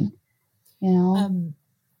flowing, you know?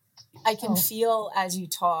 I can feel as you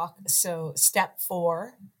talk. So step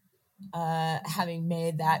 4, having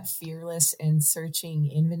made that fearless and searching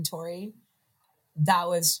inventory, that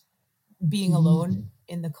was being alone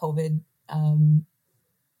in the COVID.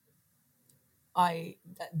 I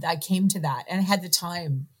came to that and I had the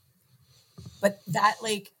time, but that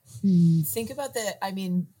like, think about I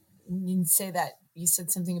mean, you say that you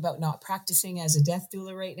said something about not practicing as a death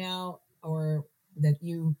doula right now, or that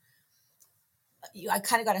I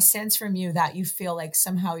kind of got a sense from you that you feel like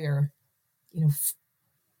somehow you're, you know,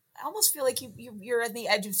 I almost feel like you're at the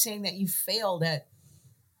edge of saying that you failed at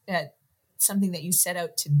something that you set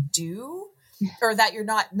out to do, or that you're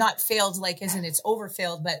not failed, like as in it's over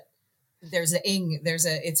failed, but there's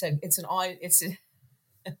it's a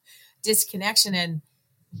disconnection. And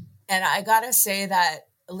I gotta say that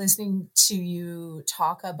listening to you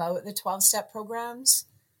talk about the 12-step programs,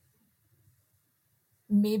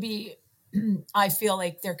 maybe I feel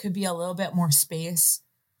like there could be a little bit more space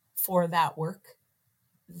for that work,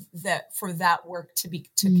 to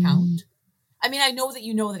count. I mean, I know that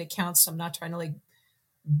you know that it counts, so I'm not trying to like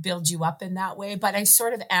build you up in that way, but I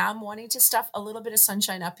sort of am wanting to stuff a little bit of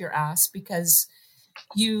sunshine up your ass, because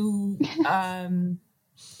you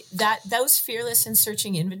those fearless and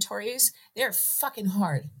searching inventories, they're fucking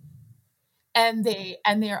hard. And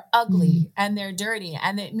they're ugly and they're dirty.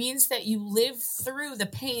 And it means that you live through the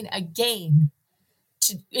pain again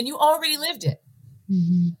and you already lived it.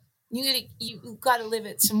 You got to live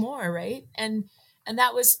it some more. Right. And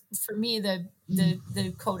that was for me,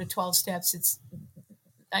 the code of 12 steps.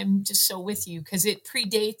 I'm just so with you, because it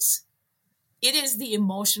is the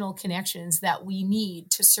emotional connections that we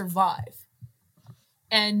need to survive.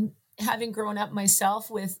 And having grown up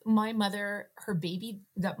myself with my mother,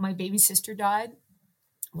 my baby sister died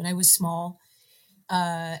when I was small.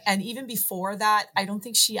 And even before that, I don't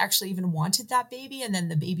think she actually even wanted that baby. And then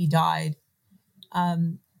the baby died.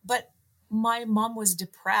 But my mom was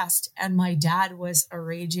depressed and my dad was a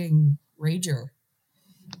raging rager.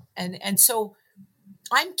 And so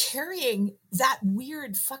I'm carrying that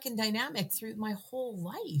weird fucking dynamic through my whole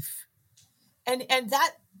life. And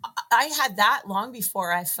that I had that long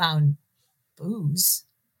before I found booze.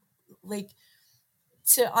 Like,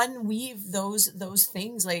 to unweave those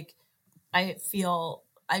things, like I feel,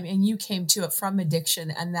 I mean, you came to it from addiction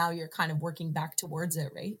and now you're kind of working back towards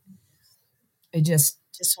it, right? I just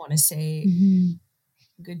want to say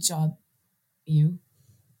good job, you.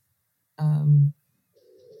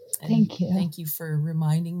 Thank you. Thank you for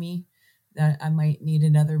reminding me that I might need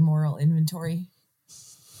another moral inventory,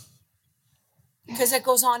 because it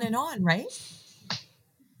goes on and on, right?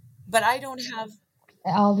 But I don't have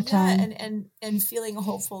all the time. and feeling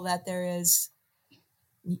hopeful that there is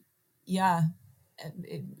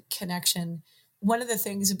connection. one of the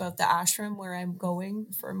things about the ashram where I'm going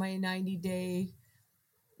for my 90-day,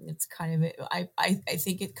 it's kind of, I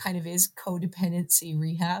think it kind of is codependency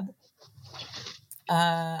rehab.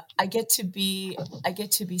 I get to be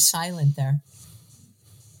silent there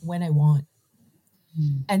when I want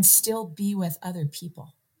and still be with other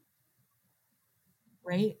people.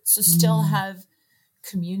 Right? So still have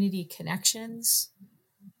community connections,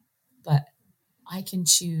 but I can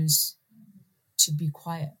choose to be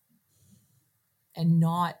quiet and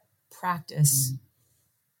not practice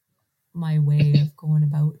my way of going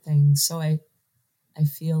about things. So I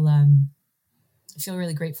feel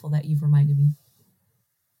really grateful that you've reminded me.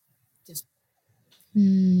 Just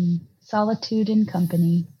solitude in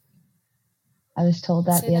company. I was told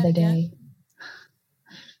that the other day.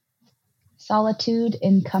 Solitude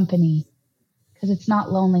in company, because it's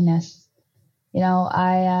not loneliness. You know,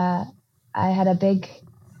 I had a big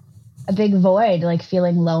void, like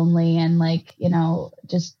feeling lonely and like, you know,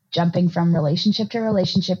 just jumping from relationship to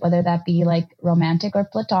relationship, whether that be like romantic or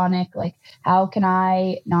platonic. Like, how can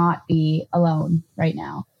I not be alone right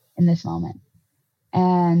now in this moment?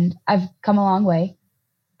 And I've come a long way,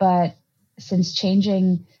 but since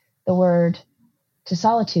changing the word to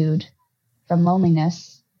solitude from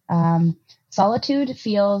loneliness, solitude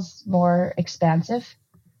feels more expansive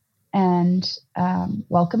and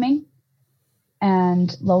welcoming,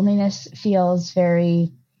 and loneliness feels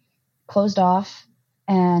very closed off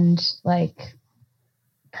and like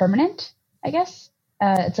permanent, I guess.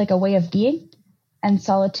 It's like a way of being, and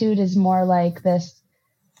solitude is more like this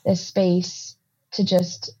space to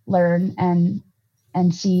just learn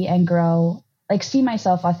and see and grow, like see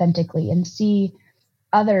myself authentically and see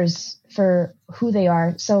others for who they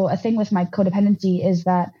are. So a thing with my codependency is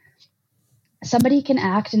that somebody can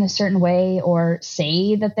act in a certain way or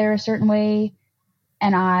say that they're a certain way,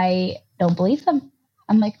 and I don't believe them.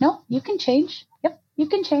 I'm like, no, you can change. Yep, you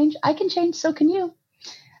can change. I can change. So can you.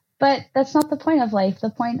 But that's not the point of life. The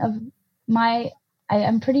point of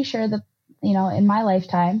I'm pretty sure that, you know, in my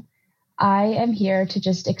lifetime, I am here to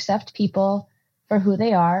just accept people for who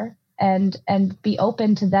they are and be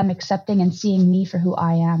open to them accepting and seeing me for who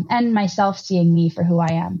I am, and myself seeing me for who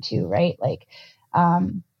I am too. Right. Like,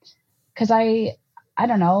 cause I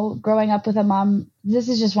don't know, growing up with a mom, this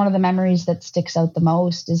is just one of the memories that sticks out the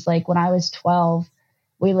most is like when I was 12,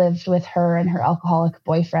 we lived with her and her alcoholic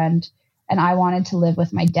boyfriend, and I wanted to live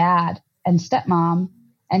with my dad and stepmom.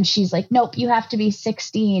 And she's like, nope, you have to be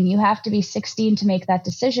 16. You have to be 16 to make that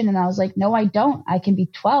decision. And I was like, no, I don't. I can be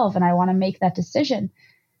 12 and I want to make that decision.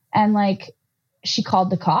 And like, she called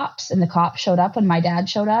the cops, and the cops showed up when my dad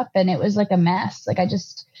showed up, and it was like a mess. Like I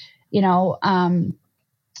just, you know,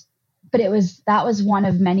 but that was one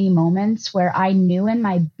of many moments where I knew in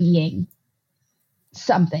my being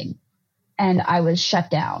something, and I was shut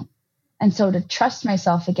down. And so to trust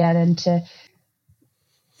myself again,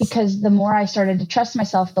 because the more I started to trust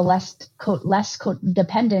myself, the less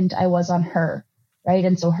dependent I was on her, right?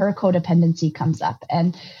 And so her codependency comes up,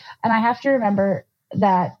 and I have to remember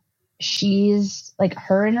that she's like,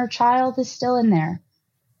 her inner child is still in there.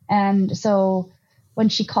 And so when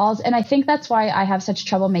she calls, and I think that's why I have such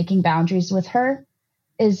trouble making boundaries with her,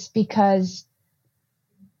 is because,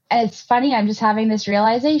 and it's funny, I'm just having this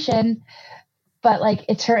realization, but like,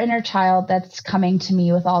 it's her inner child that's coming to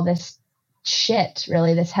me with all this shit,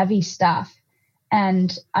 really, this heavy stuff.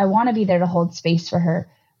 And I want to be there to hold space for her.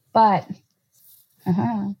 But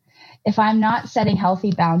if I'm not setting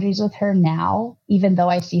healthy boundaries with her now, even though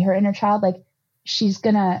I see her inner child, like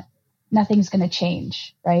nothing's going to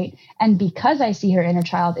change. Right. And because I see her inner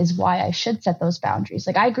child is why I should set those boundaries.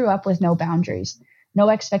 Like, I grew up with no boundaries, no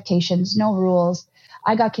expectations, no rules.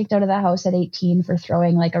 I got kicked out of the house at 18 for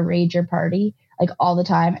throwing like a rager party, like all the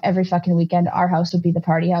time. Every fucking weekend, our house would be the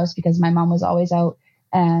party house because my mom was always out,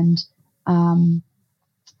 and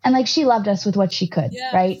like, she loved us with what she could.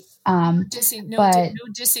 Yeah. Right. No dissing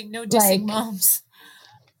like, moms.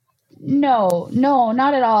 No,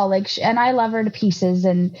 not at all. Like, and I love her to pieces,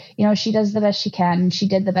 and, you know, she does the best she can, and she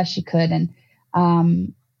did the best she could.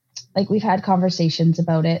 And, like, we've had conversations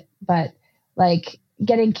about it, but like,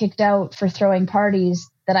 getting kicked out for throwing parties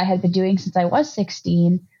that I had been doing since I was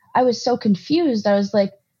 16, I was so confused. I was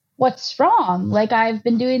like, what's wrong? Like, I've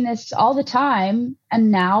been doing this all the time,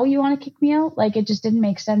 and now you want to kick me out? Like, it just didn't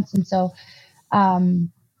make sense. And so,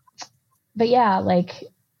 but yeah, like,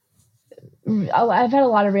 I've had a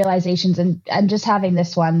lot of realizations, and just having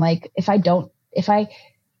this one, like, if I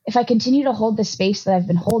continue to hold the space that I've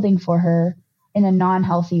been holding for her in a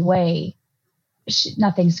non-healthy way,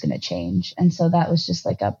 nothing's going to change. And so that was just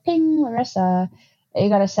like a ping, Larissa, you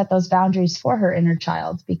got to set those boundaries for her inner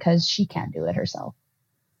child because she can't do it herself.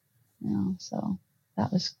 So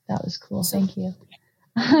that was cool. So thank you.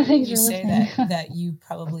 Thanks you for say listening. that you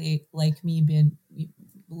probably, like me, you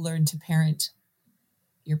learned to parent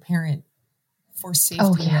your parent for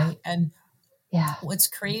safety, right? And what's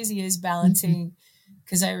crazy is balancing,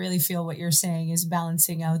 because I really feel what you're saying is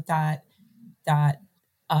balancing out that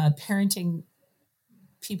parenting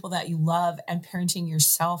people that you love and parenting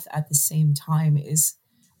yourself at the same time is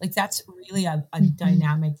like, that's really a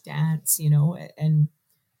dynamic dance, and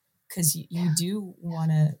because you do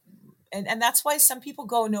want to, and that's why some people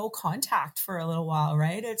go no contact for a little while,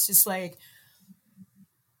 right? It's just like,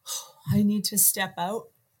 I need to step out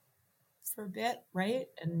for a bit, right?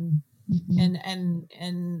 And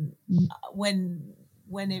when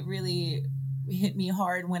it really hit me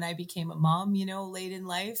hard when I became a mom, late in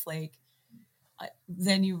life, like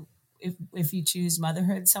then if you choose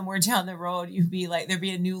motherhood somewhere down the road, you'd be like, there'd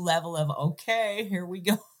be a new level of, okay, here we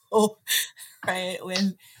go. Right?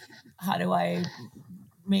 With how do I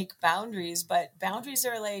make boundaries? But boundaries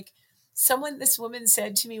are like, this woman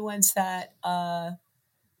said to me once that,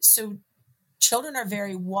 so children are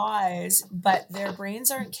very wise, but their brains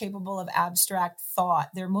aren't capable of abstract thought.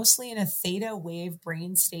 They're mostly in a theta wave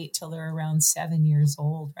brain state till they're around 7 years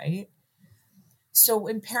old, right? So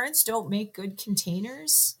when parents don't make good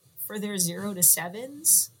containers for their 0 to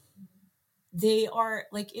 7s, they are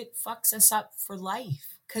like, it fucks us up for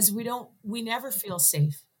life because we never feel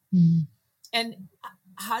safe. And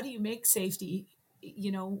how do you make safety?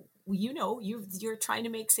 You're trying to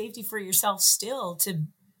make safety for yourself still to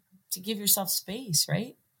give yourself space,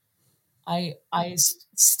 right? I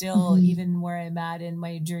still, even where I'm at in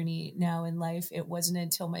my journey now in life, it wasn't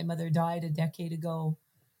until my mother died a decade ago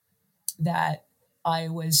that I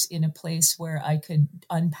was in a place where I could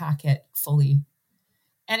unpack it fully.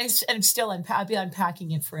 And I'm still I'll be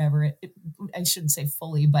unpacking it forever. I shouldn't say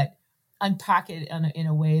fully, but unpack it in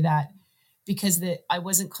a way that, because I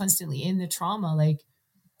wasn't constantly in the trauma. Like,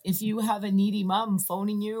 if you have a needy mom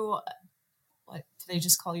phoning you, what, do they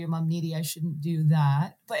just call your mom needy? I shouldn't do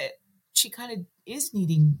that. But she kind of is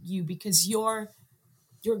needing you because you're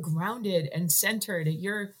grounded and centered.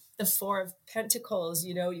 You're the 4 of Pentacles.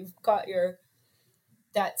 You've got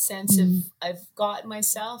that sense of, I've got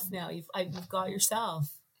myself now. You've got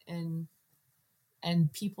yourself, and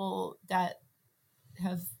people that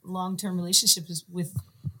have long-term relationships with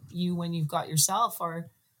you when you've got yourself are,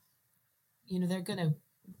 they're going to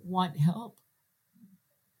want help.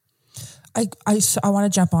 I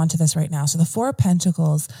want to jump onto this right now. So the 4 of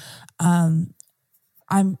Pentacles, Four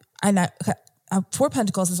of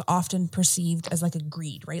Pentacles is often perceived as like a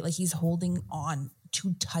greed, right? Like he's holding on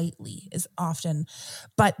too tightly is often,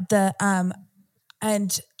 but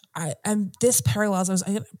this parallels, I was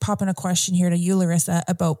popping a question here to you, Larissa,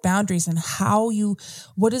 about boundaries and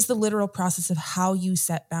what is the literal process of how you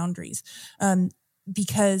set boundaries?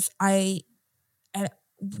 Because I'm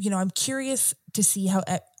curious to see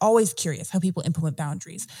always curious how people implement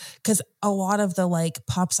boundaries, because a lot of the like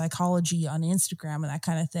pop psychology on Instagram and that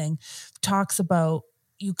kind of thing talks about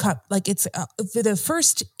you cut, like it's the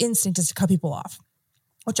first instinct is to cut people off,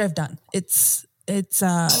 which I've done. It's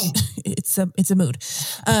a mood.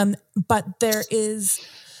 But there is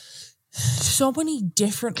so many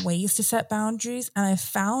different ways to set boundaries. And I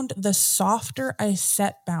found the softer I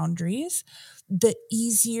set boundaries, the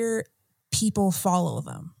easier people follow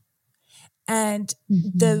them. And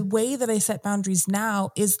the way that I set boundaries now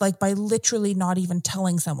is like by literally not even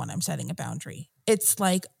telling someone I'm setting a boundary. It's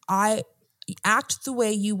like, I act the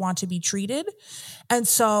way you want to be treated. And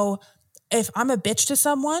so if I'm a bitch to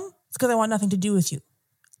someone, it's because I want nothing to do with you.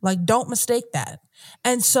 Like, don't mistake that.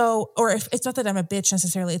 And so, or if it's not that I'm a bitch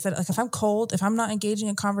necessarily, it's that like, if I'm cold, if I'm not engaging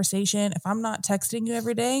in conversation, if I'm not texting you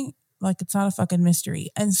every day, like it's not a fucking mystery.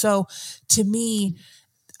 And so to me,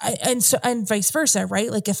 and vice versa,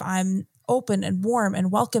 right? Like if I'm open and warm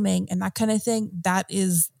and welcoming and that kind of thing, that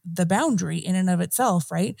is the boundary in and of itself.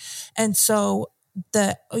 Right. And so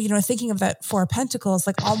thinking of that 4 of Pentacles,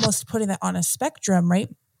 like almost putting that on a spectrum, right?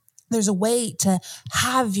 There's a way to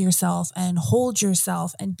have yourself and hold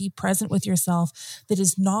yourself and be present with yourself that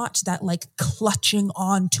is not that like clutching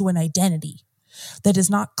on to an identity, that is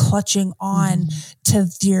not clutching on to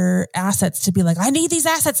your assets to be like, I need these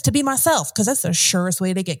assets to be myself. Cause that's the surest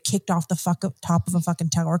way to get kicked off the top of a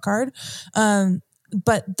fucking tower card. So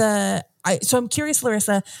I'm curious,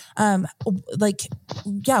 Larissa,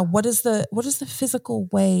 what is the physical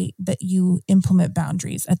way that you implement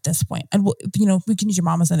boundaries at this point? And we can use your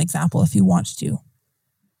mom as an example if you want to.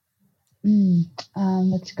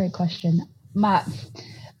 That's a great question. My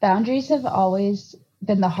boundaries have always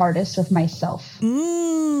been the hardest with myself.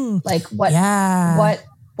 Like what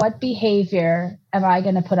what behavior am I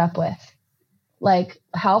going to put up with? Like,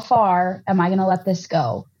 how far am I going to let this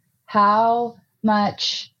go? How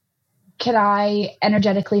much can I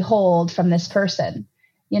energetically hold from this person?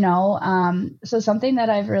 So something that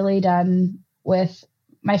I've really done with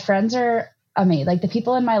my friends are amazing. Like, the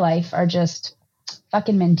people in my life are just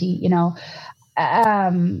fucking minty,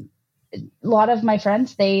 A lot of my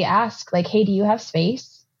friends, they ask like, hey, do you have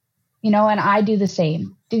space? And I do the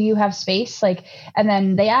same. Do you have space? Like, and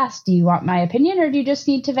then they ask, do you want my opinion or do you just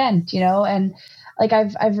need to vent? And like,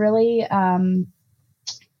 I've really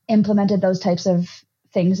implemented those types of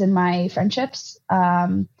things in my friendships.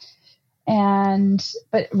 But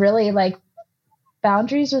really, like,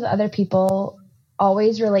 boundaries with other people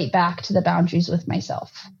always relate back to the boundaries with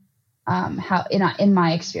myself. How in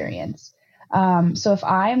my experience. So if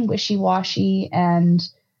I'm wishy-washy and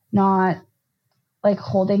not like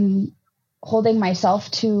holding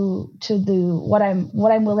myself to the what I'm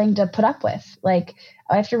willing to put up with, like,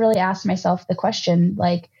 I have to really ask myself the question,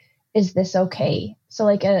 like, is this okay? So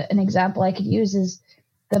like an example I could use is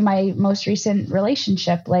my most recent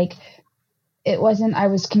relationship. Like, I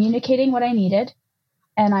was communicating what I needed,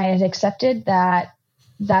 and I had accepted that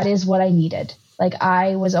is what I needed. Like,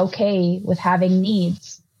 I was okay with having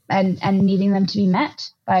needs and needing them to be met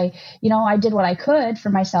by, I did what I could for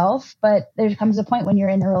myself, but there comes a point when you're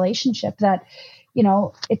in a relationship that,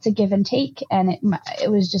 it's a give and take, and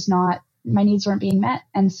it was just not, my needs weren't being met.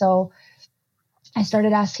 And so I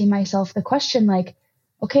started asking myself the question, like,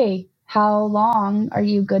 okay, how long are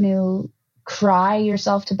you going to cry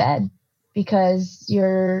yourself to bed because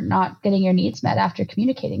you're not getting your needs met after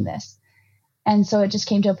communicating this? And so it just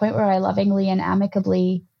came to a point where I lovingly and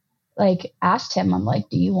amicably, like, asked him, I'm like,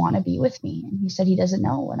 do you want to be with me? And he said he doesn't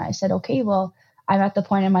know. And I said, okay, well, I'm at the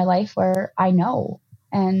point in my life where I know.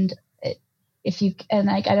 And I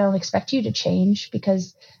don't expect you to change,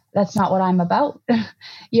 because that's not what I'm about.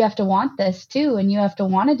 You have to want this too. And you have to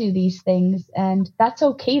want to do these things. And that's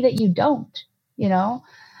okay that you don't,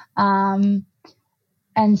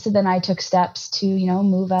 and so then I took steps to,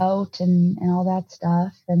 move out and all that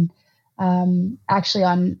stuff. And actually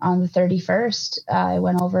on the 31st, I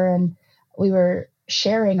went over and we were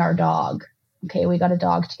sharing our dog. Okay, we got a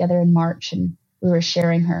dog together in March and we were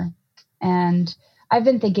sharing her. And I've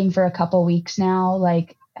been thinking for a couple weeks now,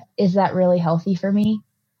 like, is that really healthy for me?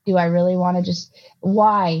 Do I really want to just,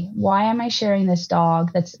 why am I sharing this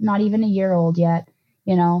dog that's not even a year old yet,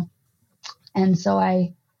 And so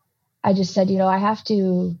I just said, I have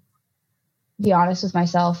to be honest with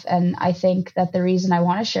myself. And I think that the reason I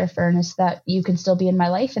want to share Fern is that you can still be in my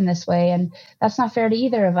life in this way. And that's not fair to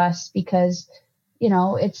either of us, because, we're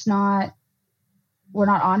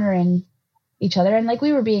not honoring each other. And like,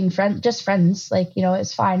 we were being just friends, like,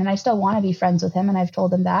 it's fine. And I still want to be friends with him. And I've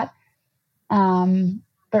told him that.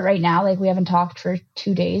 But right now, like, we haven't talked for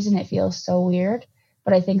 2 days and it feels so weird.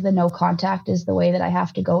 But I think the no contact is the way that I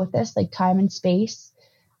have to go with this, like, time and space,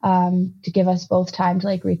 to give us both time to,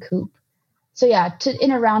 like, recoup. So yeah,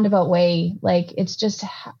 in a roundabout way, like, it's just,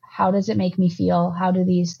 how does it make me feel? How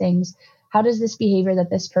does this behavior that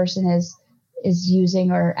this person is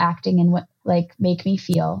using or acting in what, like, make me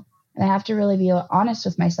feel? And I have to really be honest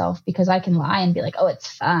with myself, because I can lie and be like, oh, it's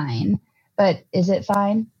fine. But is it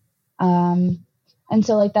fine? And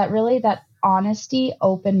so, like, that honesty,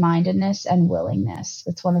 open-mindedness, and willingness.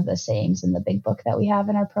 That's one of the sayings in the big book that we have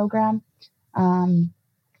in our program,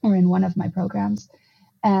 or in one of my programs.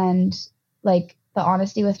 And like, the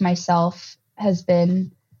honesty with myself has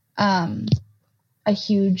been a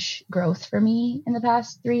huge growth for me in the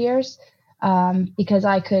past 3 years, because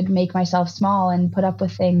I could make myself small and put up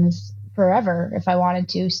with things forever if I wanted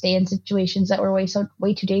to, stay in situations that were way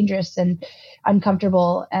too dangerous and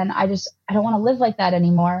uncomfortable. And I don't want to live like that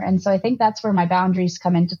anymore. And so I think that's where my boundaries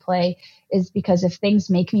come into play, is because if things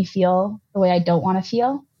make me feel the way I don't want to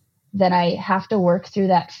feel, then I have to work through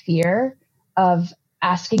that fear of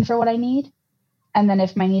asking for what I need. And then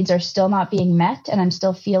if my needs are still not being met and I'm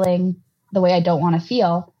still feeling the way I don't want to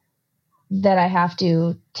feel, then I have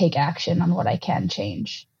to take action on what I can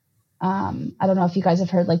change. I don't know if you guys have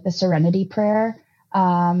heard, like, the serenity prayer,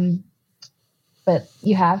 but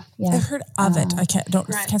you have, yeah. I've heard of it. I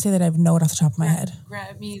can't say that I know it off the top of my head.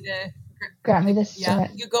 Grant me this. Yeah,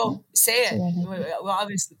 you go say it. Well,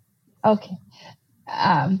 obviously. Okay.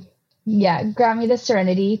 Grant me the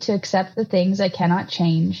serenity to accept the things I cannot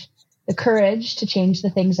change, the courage to change the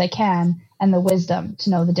things I can, and the wisdom to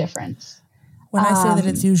know the difference. When I say that,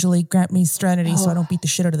 it's usually grant me serenity so I don't beat the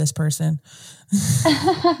shit out of this person.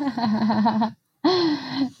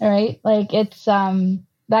 Right? Like, it's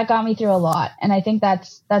that got me through a lot. And I think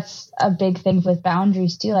that's a big thing with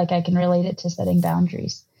boundaries too. Like, I can relate it to setting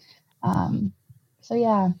boundaries. So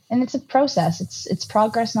yeah, and it's a process. It's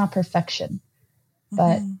progress, not perfection.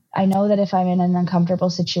 But I know that if I'm in an uncomfortable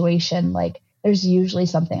situation, like there's usually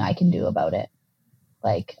something I can do about it.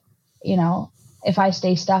 Like, you know, if I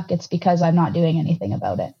stay stuck, it's because I'm not doing anything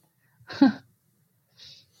about it.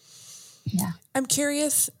 Yeah. I'm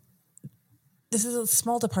curious. This is a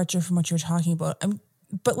small departure from what you were talking about.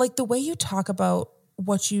 But like the way you talk about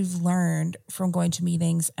what you've learned from going to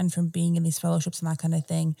meetings and from being in these fellowships and that kind of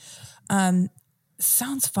thing,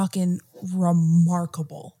 sounds fucking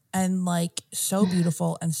remarkable and like so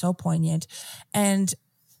beautiful and so poignant. And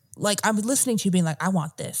like I'm listening to you being like, I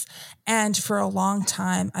want this. And for a long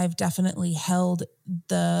time, I've definitely held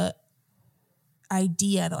the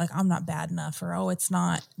idea that like I'm not bad enough, or oh, it's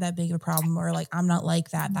not that big of a problem, or like I'm not like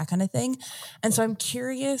that kind of thing. And so I'm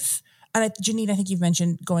curious, and Janine, I think you've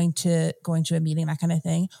mentioned going to a meeting, that kind of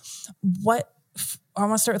thing. I want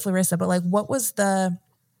to start with Larissa, but like what was the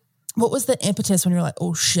impetus when you're like,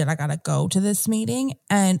 oh shit, I gotta go to this meeting,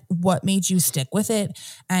 and what made you stick with it,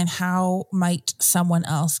 and how might someone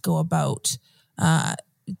else go about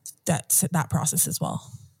that process as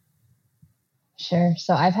well? Sure.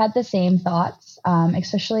 So I've had the same thoughts,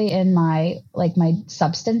 especially in my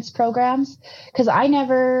substance programs, because I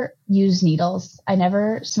never used needles. I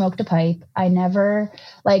never smoked a pipe. I never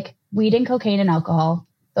like weed and cocaine and alcohol.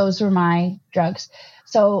 Those were my drugs.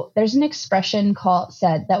 So there's an expression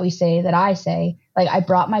that I say, like I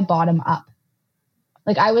brought my bottom up.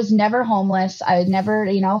 Like I was never homeless. I never,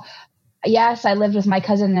 yes, I lived with my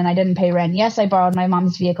cousin and I didn't pay rent. Yes, I borrowed my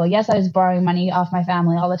mom's vehicle. Yes, I was borrowing money off my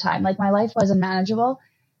family all the time. Like my life wasn't manageable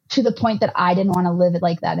to the point that I didn't want to live it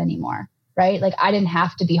like that anymore. Right? Like I didn't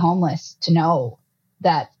have to be homeless to know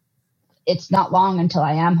that it's not long until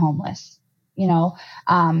I am homeless,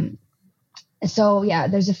 So yeah,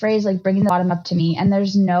 there's a phrase like bringing the bottom up to me, and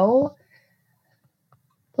there's no,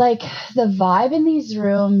 like the vibe in these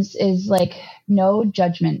rooms is like no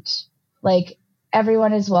judgment. Like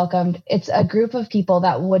everyone is welcomed. It's a group of people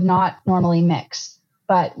that would not normally mix,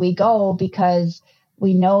 but we go because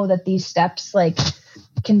we know that these steps like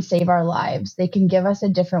can save our lives. They can give us a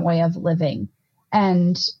different way of living.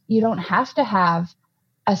 And you don't have to have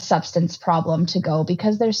a substance problem to go,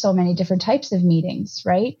 because there's so many different types of meetings,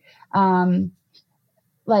 right?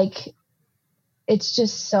 Like it's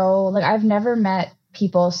just so like I've never met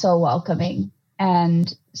people so welcoming,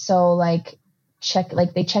 and so like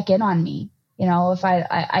they check in on me. If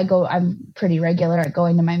I go, I'm pretty regular at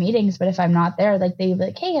going to my meetings, but if I'm not there, like they be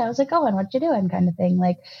like, hey, how's it going? What you doing? Kind of thing.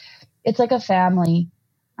 Like it's like a family.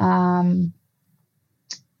 And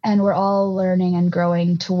we're all learning and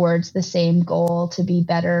growing towards the same goal to be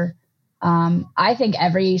better. I think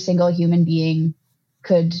every single human being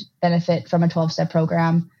could benefit from a 12-step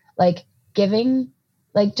program, like giving,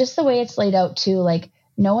 like just the way it's laid out too, like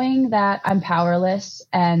knowing that I'm powerless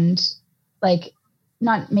and like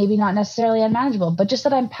maybe not necessarily unmanageable, but just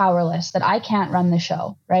that I'm powerless, that I can't run the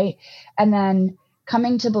show. Right. And then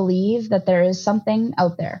coming to believe that there is something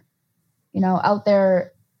out there, out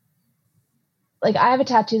there. Like I have a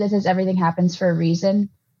tattoo that says everything happens for a reason.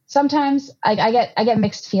 Sometimes I get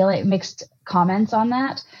mixed comments on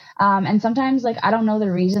that. And sometimes like I don't know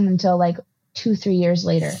the reason until like 2-3 years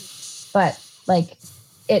later, but like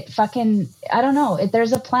I don't know.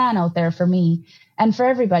 There's a plan out there for me and for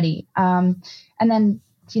everybody. And then,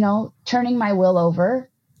 turning my will over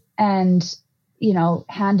and,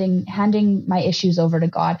 handing my issues over to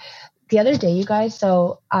God. The other day, you guys,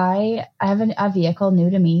 so I have a vehicle new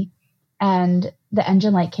to me, and the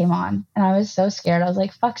engine light came on and I was so scared. I was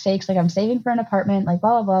like, fuck sakes, like I'm saving for an apartment, like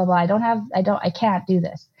blah, blah, blah, blah. I can't do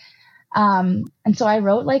this. And so I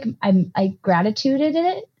wrote like, I gratituded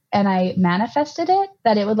it and I manifested it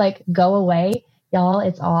that it would like go away. Y'all,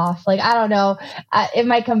 it's off. Like, I don't know. It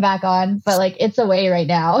might come back on, but like it's away right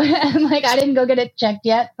now. And like, I didn't go get it checked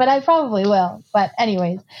yet, but I probably will. But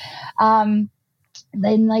anyways, then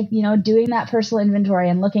like, doing that personal inventory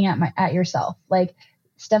and looking at yourself, like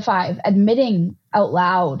step 5, admitting out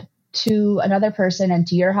loud to another person and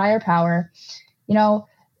to your higher power,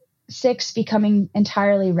 6, becoming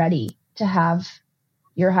entirely ready to have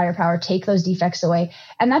your higher power take those defects away.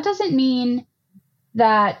 And that doesn't mean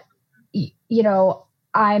that,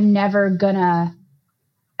 I'm never gonna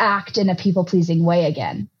act in a people-pleasing way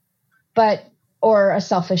again, or a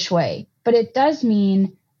selfish way. But it does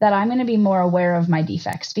mean that I'm going to be more aware of my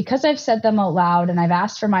defects because I've said them out loud and I've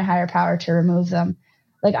asked for my higher power to remove them.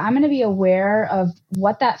 Like I'm going to be aware of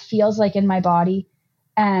what that feels like in my body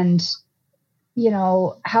and,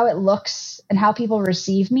 how it looks and how people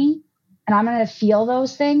receive me. And I'm going to feel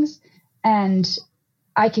those things and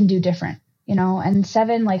I can do different, and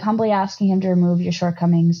 7, like humbly asking him to remove your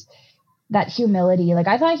shortcomings, that humility. Like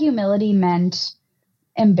I thought humility meant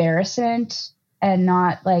embarrassment and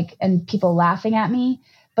not like, and people laughing at me,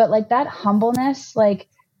 but like that humbleness, like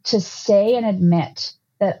to say and admit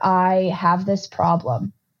that I have this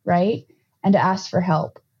problem, right? And to ask for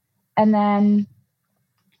help. And then,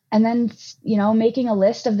 you know, making a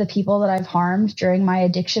list of the people that I've harmed during my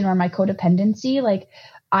addiction or my codependency. Like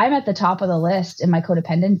I'm at the top of the list in my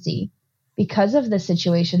codependency because of the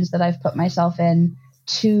situations that I've put myself in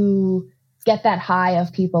to get that high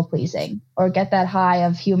of people pleasing or get that high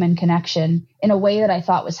of human connection in a way that I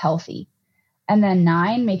thought was healthy. And then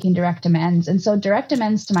 9, making direct amends. And so direct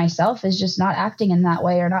amends to myself is just not acting in that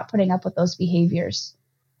way or not putting up with those behaviors.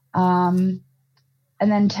 And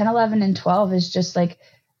then 10, 11, and 12 is just like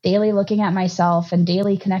daily looking at myself and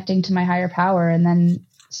daily connecting to my higher power and then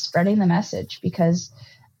spreading the message because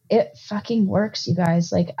it fucking works, you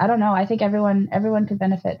guys. Like, I don't know. I think everyone could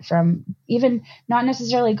benefit from even not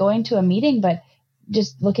necessarily going to a meeting, but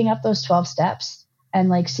just looking up those 12 steps and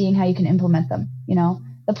like seeing how you can implement them. You know,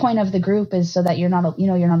 the point of the group is so that you're not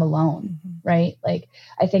alone, right? Like,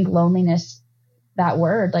 I think loneliness, that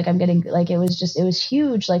word, like I'm getting like, it was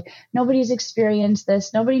huge. Like nobody's experienced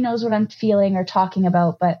this. Nobody knows what I'm feeling or talking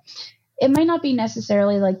about, but it might not be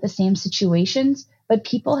necessarily like the same situations, but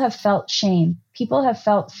people have felt shame. People have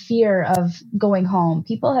felt fear of going home.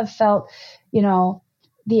 People have felt, you know,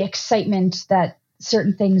 the excitement that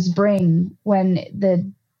certain things bring when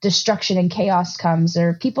the destruction and chaos comes,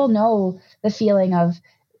 or people know the feeling of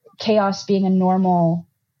chaos being a normal,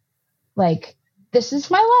 like, this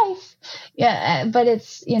is my life. Yeah. But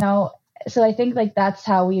it's, you know, so I think like that's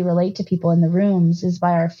how we relate to people in the rooms is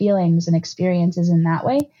by our feelings and experiences in that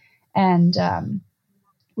way. And,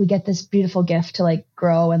 we get this beautiful gift to like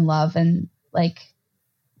grow and love and like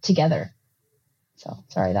together. So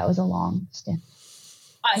sorry, that was a long stint.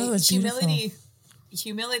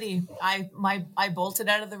 Humility. I bolted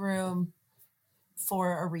out of the room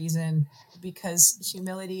for a reason, because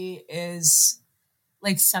humility is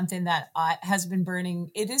like something that has been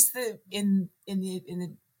burning. It is in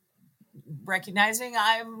the recognizing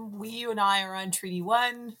you and I are on Treaty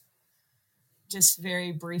 1. Just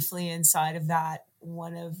very briefly inside of that,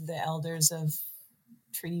 one of the elders of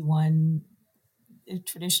Treaty 1,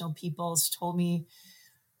 traditional peoples, told me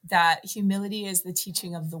that humility is the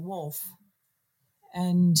teaching of the wolf.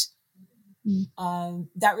 And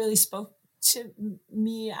that really spoke to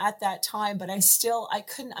me at that time, but I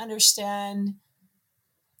couldn't understand.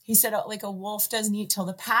 He said, like, a wolf doesn't eat till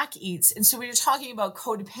the pack eats. And so when you're talking about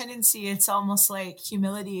codependency, it's almost like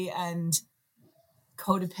humility and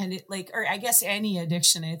codependent, like, or I guess any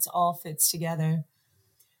addiction, it's all fits together.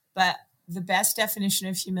 But the best definition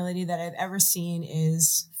of humility that I've ever seen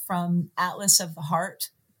is from Atlas of the Heart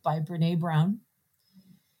by Brene Brown.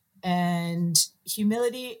 And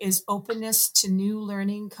humility is openness to new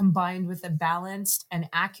learning combined with a balanced and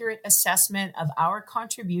accurate assessment of our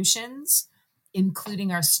contributions,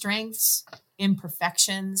 including our strengths,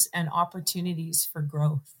 imperfections, and opportunities for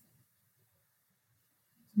growth.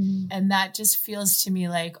 And that just feels to me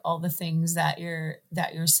like all the things that you're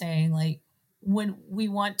saying, like when we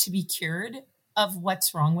want to be cured of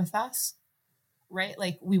what's wrong with us, right?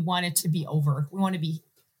 Like we want it to be over. We want to be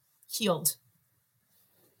healed.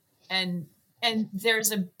 And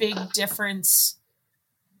there's a big difference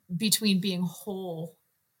between being whole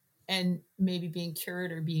and maybe being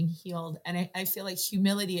cured or being healed. And I feel like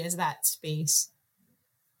humility is that space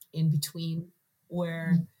in between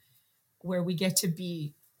where we get to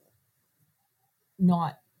be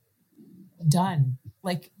not done,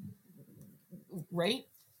 like, right?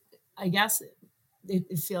 I guess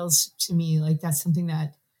it feels to me like that's something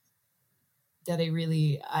that I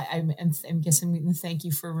really, I'm guessing I'm going to thank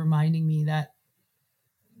you for reminding me that,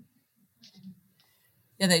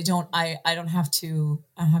 yeah, that I don't have to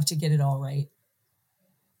get it all right.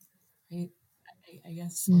 Right. I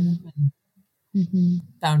guess sort of. And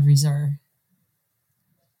boundaries are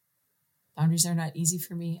not easy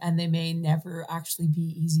for me, and they may never actually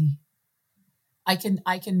be easy. I can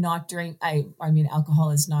not drink. I mean,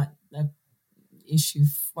 alcohol is not a issue.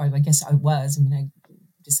 I guess I was. I mean, I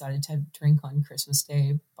decided to drink on Christmas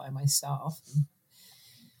Day by myself.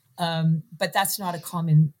 But that's not a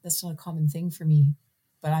common thing for me.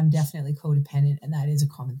 But I'm definitely codependent, and that is a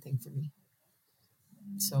common thing for me.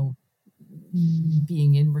 So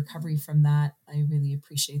being in recovery from that, I really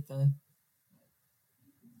appreciate the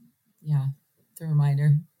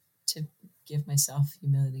reminder to give myself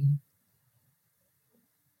humility.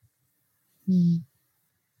 And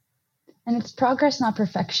it's progress, not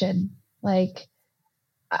perfection. Like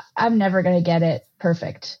I'm never going to get it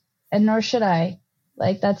perfect, and nor should I.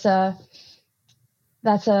 Like that's a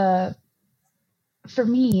for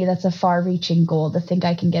me, that's a far reaching goal to think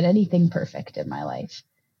I can get anything perfect in my life.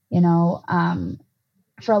 You know,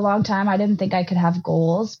 for a long time, I didn't think I could have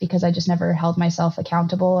goals because I just never held myself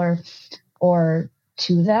accountable or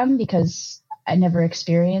to them, because I never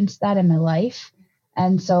experienced that in my life.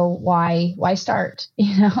 And so why start,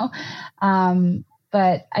 you know?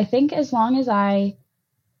 But I think as long as I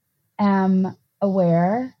am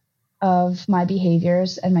aware of my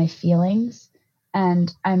behaviors and my feelings,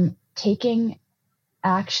 and I'm taking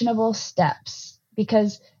actionable steps,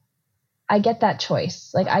 because I get that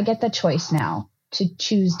choice. Like, I get the choice now to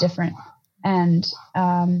choose different. And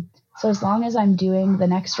so as long as I'm doing the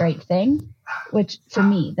next right thing, which for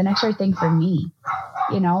me, the next right thing for me,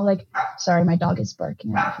 you know, like, sorry, my dog is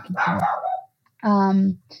barking. I don't know if you can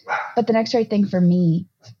hear. But the next right thing for me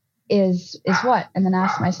is what? And then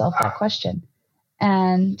ask myself that question.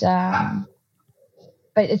 And,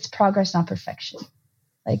 but it's progress, not perfection.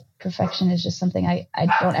 Like, perfection is just something I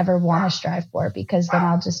don't ever want to strive for, because then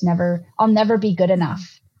I'll never be good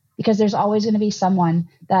enough, because there's always going to be someone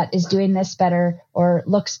that is doing this better or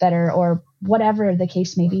looks better or whatever the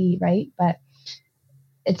case may be. Right. But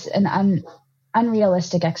it's an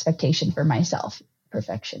unrealistic expectation for myself.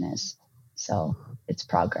 Perfection is. So it's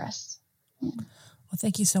progress. Yeah. Well,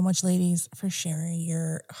 thank you so much, ladies, for sharing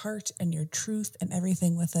your heart and your truth and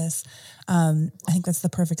everything with us. I think that's the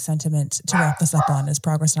perfect sentiment to wrap this up on, is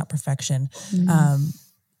progress, not perfection. Mm-hmm.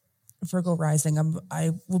 Virgo rising,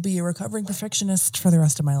 I will be a recovering perfectionist for the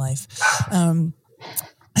rest of my life.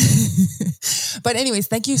 But anyways,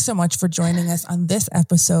 thank you so much for joining us on this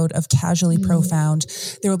episode of Casually Profound.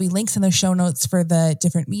 There will be links in the show notes for the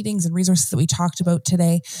different meetings and resources that we talked about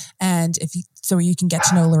today. And so you can get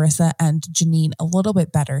to know Larissa and Janine a little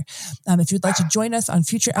bit better. If you'd like to join us on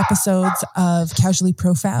future episodes of Casually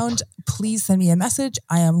Profound, please send me a message.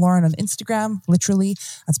 I am Lauren on Instagram. Literally,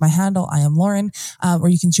 that's my handle. I am Lauren. Or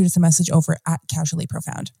you can shoot us a message over at Casually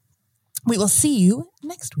Profound. We will see you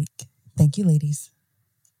next week. Thank you, ladies.